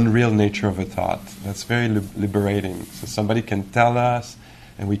unreal nature of a thought. That's very liberating. So somebody can tell us,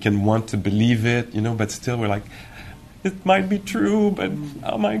 and we can want to believe it, but still we're like, it might be true, but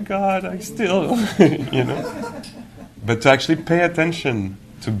oh my God, I still, But to actually pay attention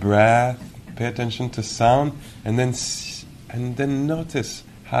to breath, pay attention to sound, and then notice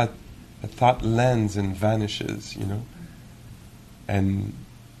how a thought lands and vanishes, and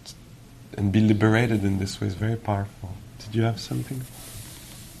be liberated in this way is very powerful. Did you have something?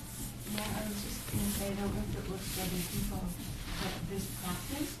 Yeah, I was just going to say, I don't know if it works for other people, but this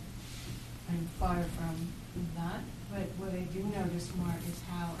practice, I'm far from that, but what I do notice more is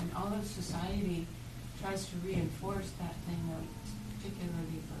how in all of society tries to reinforce that thing of,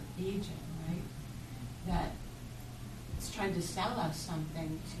 particularly for aging, right? That it's trying to sell us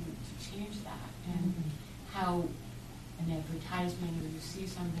something to change that, and how an advertisement, or you see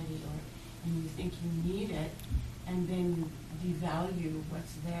somebody, and you think you need it, and then you devalue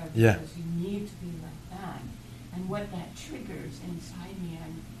what's there because you need to be like that, and what that triggers inside me,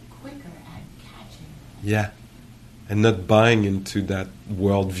 I'm quicker at catching. Yeah. And not buying into that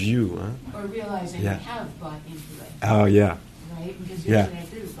worldview, huh? Or realizing I have bought into it. Oh, yeah. Right? Because usually I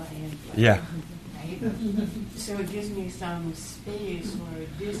do buy into it. Yeah. Right? So it gives me some space or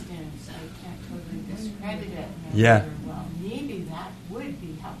distance. I can't totally discredit it. Yeah. Well, maybe that would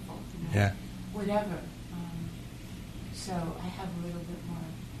be helpful. Yeah. Whatever. So I have a little bit more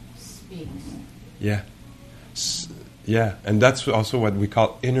space. Yeah. Yeah. And that's also what we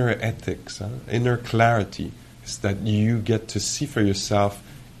call inner ethics, huh? Inner clarity. Is that you get to see for yourself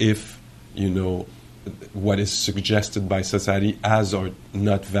if, what is suggested by society as or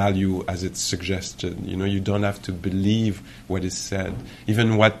not value as it's suggested. You don't have to believe what is said.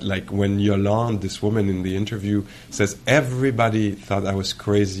 Even when Yolande, this woman in the interview, says everybody thought I was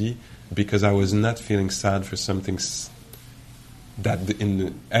crazy because I was not feeling sad for something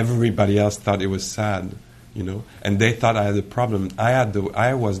that everybody else thought it was sad. And they thought I had a problem.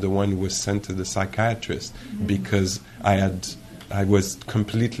 I was the one who was sent to the psychiatrist because I was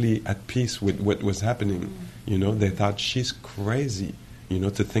completely at peace with what was happening. They thought she's crazy,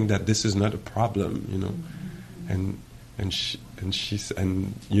 to think that this is not a problem, and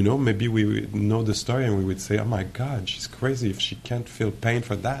maybe we would know the story and we would say, oh my God, she's crazy if she can't feel pain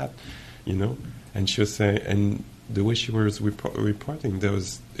for that, And she would say, and the way she was reporting, it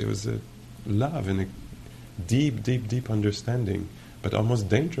was a love and a deep understanding, but almost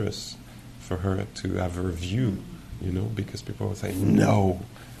dangerous for her to have her view because people will say no,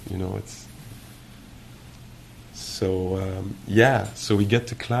 it's so so we get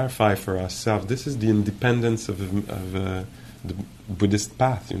to clarify for ourselves. This is the independence of the Buddhist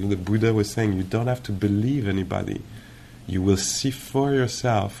path. The Buddha was saying you don't have to believe anybody. You will see for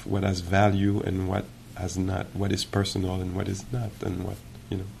yourself what has value and what has not, what is personal and what is not, and what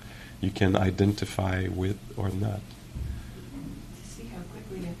you can identify with or not. To see how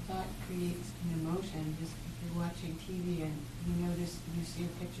quickly a thought creates an emotion, just if you're watching TV and you notice you see a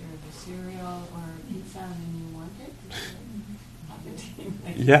picture of a cereal or pizza and you want it,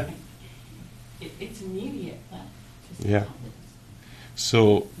 it's immediate. That just happens.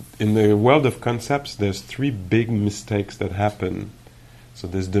 So in the world of concepts, there's three big mistakes that happen. So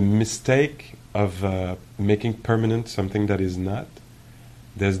there's the mistake of making permanent something that is not.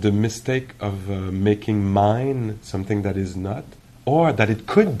 There's the mistake of making mine something that is not, or that it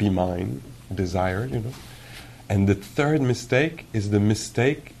could be mine, desire, And the third mistake is the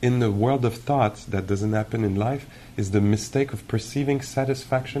mistake in the world of thoughts that doesn't happen in life, is the mistake of perceiving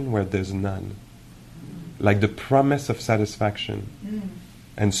satisfaction where there's none. Like the promise of satisfaction.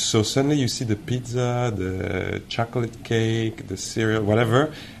 And so suddenly you see the pizza, the chocolate cake, the cereal,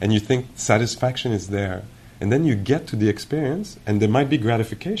 whatever, and you think satisfaction is there. And then you get to the experience, and there might be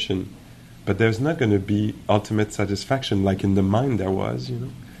gratification, but there's not going to be ultimate satisfaction like in the mind there was,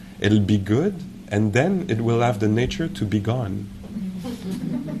 It'll be good, and then it will have the nature to be gone.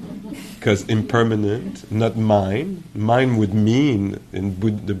 Because impermanent, not mine. Mine would mean,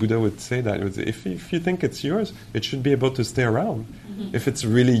 the Buddha would say that, it would say, if you think it's yours, it should be able to stay around. If it's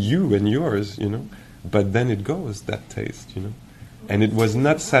really you and yours, But then it goes, that taste, And it was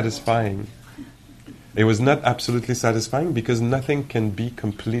not satisfying. It was not absolutely satisfying because nothing can be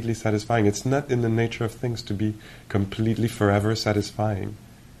completely satisfying. It's not in the nature of things to be completely forever satisfying.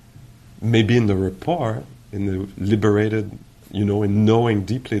 Maybe in the rapport, in the liberated, in knowing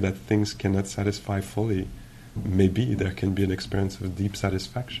deeply that things cannot satisfy fully, maybe there can be an experience of deep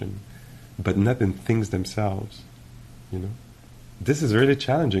satisfaction, but not in things themselves, This is really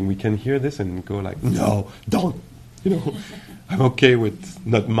challenging. We can hear this and go like, no, don't, I'm okay with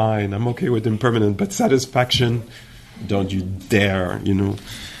not mine, I'm okay with impermanent, but satisfaction, don't you dare,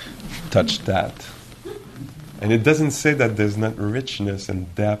 touch that. And it doesn't say that there's not richness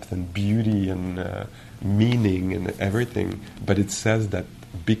and depth and beauty and meaning and everything, but it says that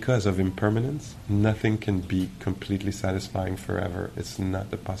because of impermanence, nothing can be completely satisfying forever. It's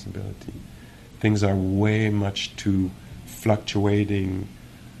not a possibility. Things are way much too fluctuating,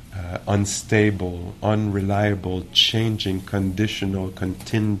 unstable, unreliable, changing, conditional,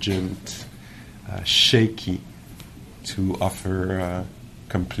 contingent, shaky to offer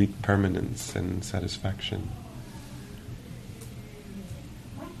complete permanence and satisfaction.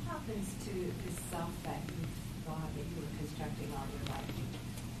 What happens to the self that you thought that you were constructing all your life?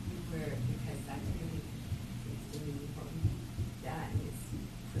 Because that's really, seems to me, what we've done is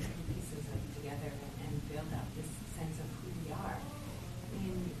put the pieces together and build up this sense of who we are.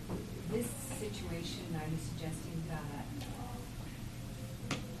 In this situation, are you suggesting that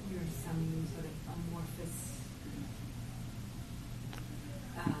you're some sort of amorphous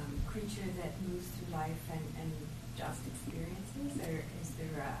creature that moves through life and just experiences, or is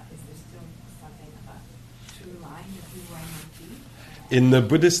there still something about true line of who I might be? In the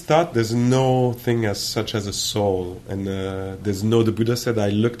Buddhist thought, there's no thing as such as a soul, and the Buddha said, I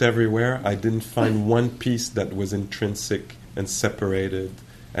looked everywhere, I didn't find one piece that was intrinsic and separated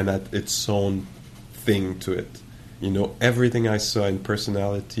and had its own thing to it. Everything I saw in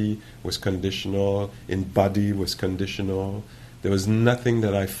personality was conditional, in body was conditional. There was nothing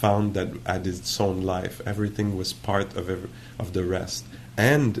that I found that had its own life. Everything was part of the rest.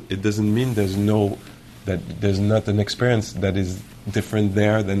 And it doesn't mean there's not an experience that is different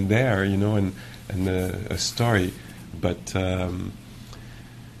there than there, and a story. But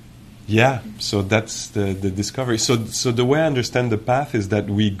so that's the discovery. So the way I understand the path is that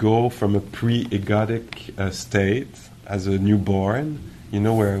we go from a pre-egotic state as a newborn,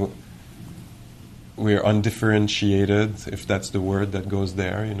 where we're undifferentiated, if that's the word that goes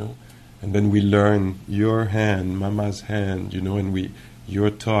there, and then we learn your hand, Mama's hand, and your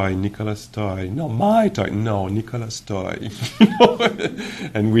toy, Nicola's toy, no, my toy, no, Nicola's toy,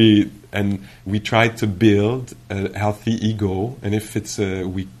 and we try to build a healthy ego, and if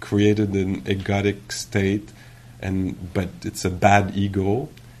we created an egotic state, but it's a bad ego,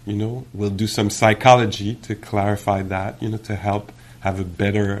 we'll do some psychology to clarify that, to help have a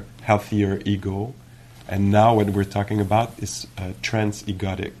better, healthier ego. And now what we're talking about is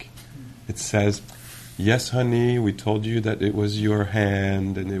trans-egotic. It says, yes, honey, we told you that it was your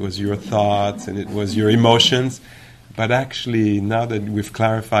hand, and it was your thoughts, and it was your emotions, But actually, now that we've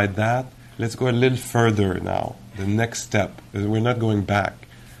clarified that, let's go a little further now. The next step, we're not going back,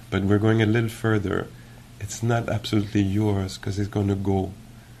 but we're going a little further. It's not absolutely yours because it's going to go.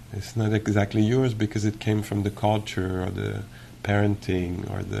 It's not exactly yours because it came from the culture or the parenting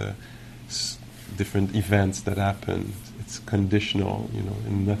or the different events that happened. It's conditional,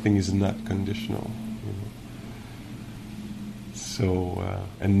 and nothing is not conditional. So,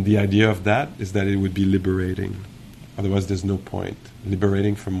 and the idea of that is that it would be liberating. Otherwise, there's no point.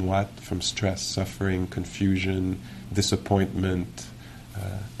 Liberating from what? From stress, suffering, confusion, disappointment,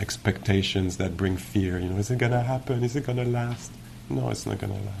 expectations that bring fear. Is it going to happen? Is it going to last? No, it's not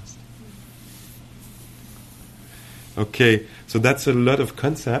going to last. Okay, so that's a lot of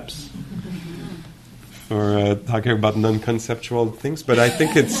concepts for talking about non-conceptual things, but I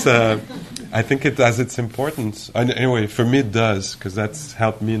think it has its importance. And anyway, for me it does, because that's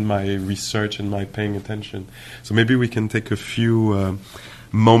helped me in my research and my paying attention. So maybe we can take a few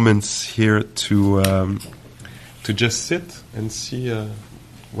moments here to just sit and see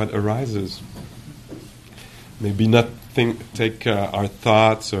what arises. Maybe not take our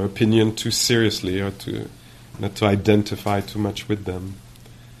thoughts or opinion too seriously, or not to identify too much with them.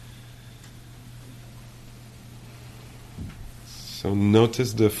 So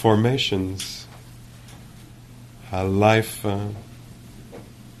notice the formations, how life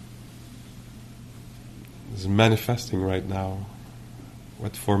is manifesting right now.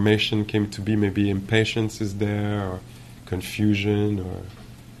 What formation came to be? Maybe impatience is there, or confusion, or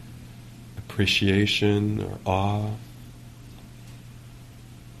appreciation, or awe.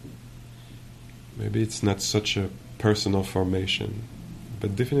 Maybe it's not such a personal formation,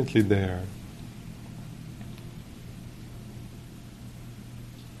 but definitely there.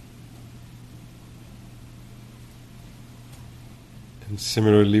 And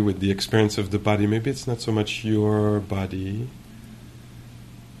similarly with the experience of the body, maybe it's not so much your body,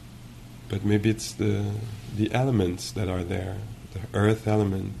 but maybe it's the elements that are there, the earth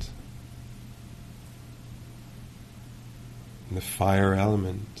element, and the fire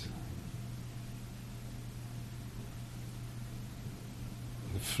element,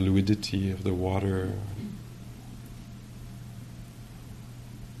 the fluidity of the water.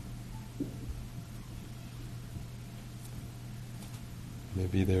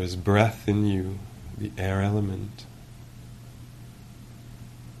 Maybe there is breath in you, the air element.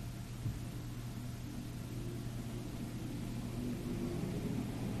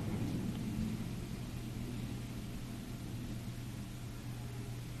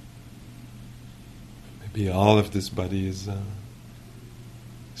 Maybe all of this body is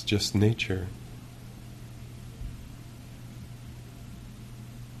just nature.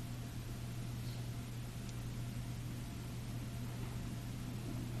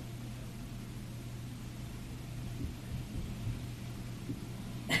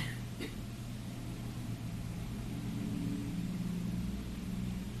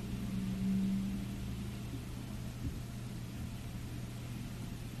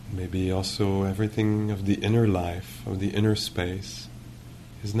 Maybe also everything of the inner life, of the inner space,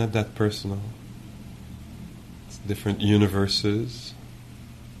 is not that personal. It's different universes.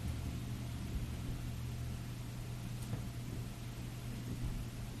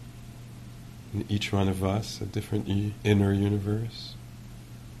 In each one of us, a different inner universe.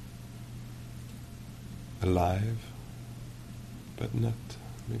 Alive, but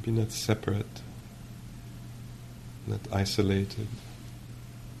maybe not separate, not isolated.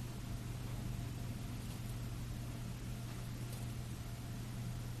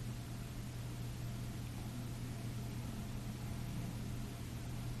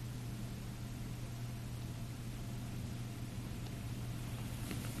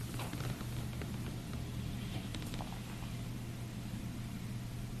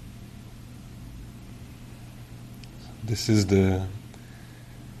 This is the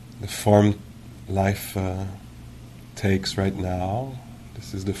form life takes right now.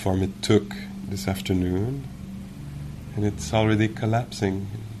 This is the form it took this afternoon, and it's already collapsing,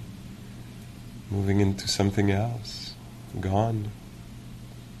 moving into something else, gone.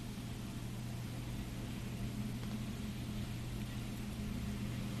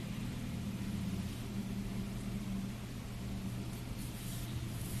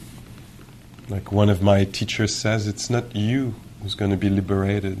 Like one of my teachers says, it's not you who's going to be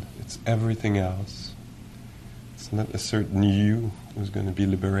liberated, it's everything else. It's not a certain you who's going to be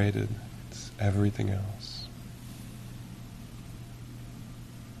liberated, it's everything else.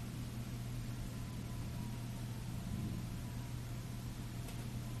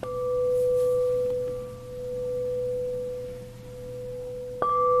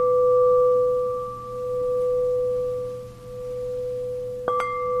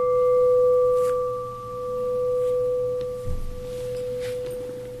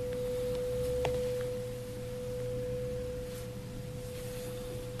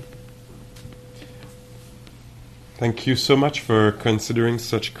 Thank you so much for considering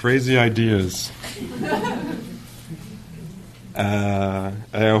such crazy ideas. I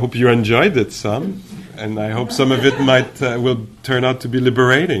hope you enjoyed it some, and I hope some of it will turn out to be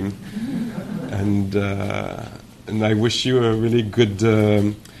liberating. And I wish you a really good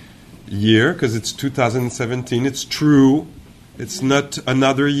year, because it's 2017. It's true. It's not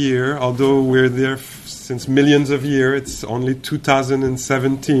another year, although we're there since millions of years. It's only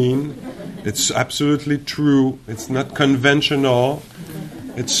 2017. It's absolutely true. It's not conventional.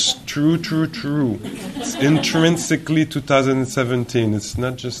 It's true. It's intrinsically 2017. It's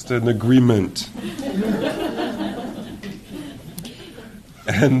not just an agreement.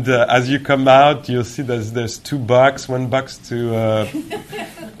 And as you come out, you'll see there's $2, $1 to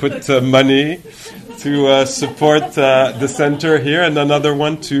put money to support the center here, and another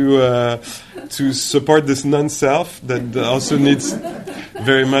one to support this non-self that also needs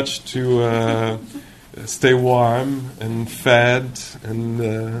very much to stay warm and fed and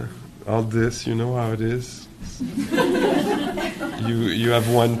all this. You know how it is. You have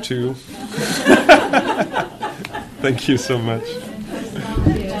one too. Thank you so much.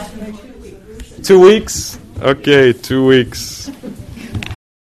 2 weeks? Okay, 2 weeks.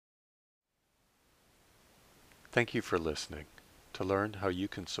 Thank you for listening. To learn how you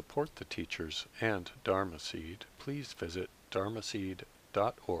can support the teachers and Dharma Seed, please visit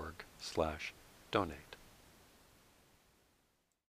dharmaseed.org/donate.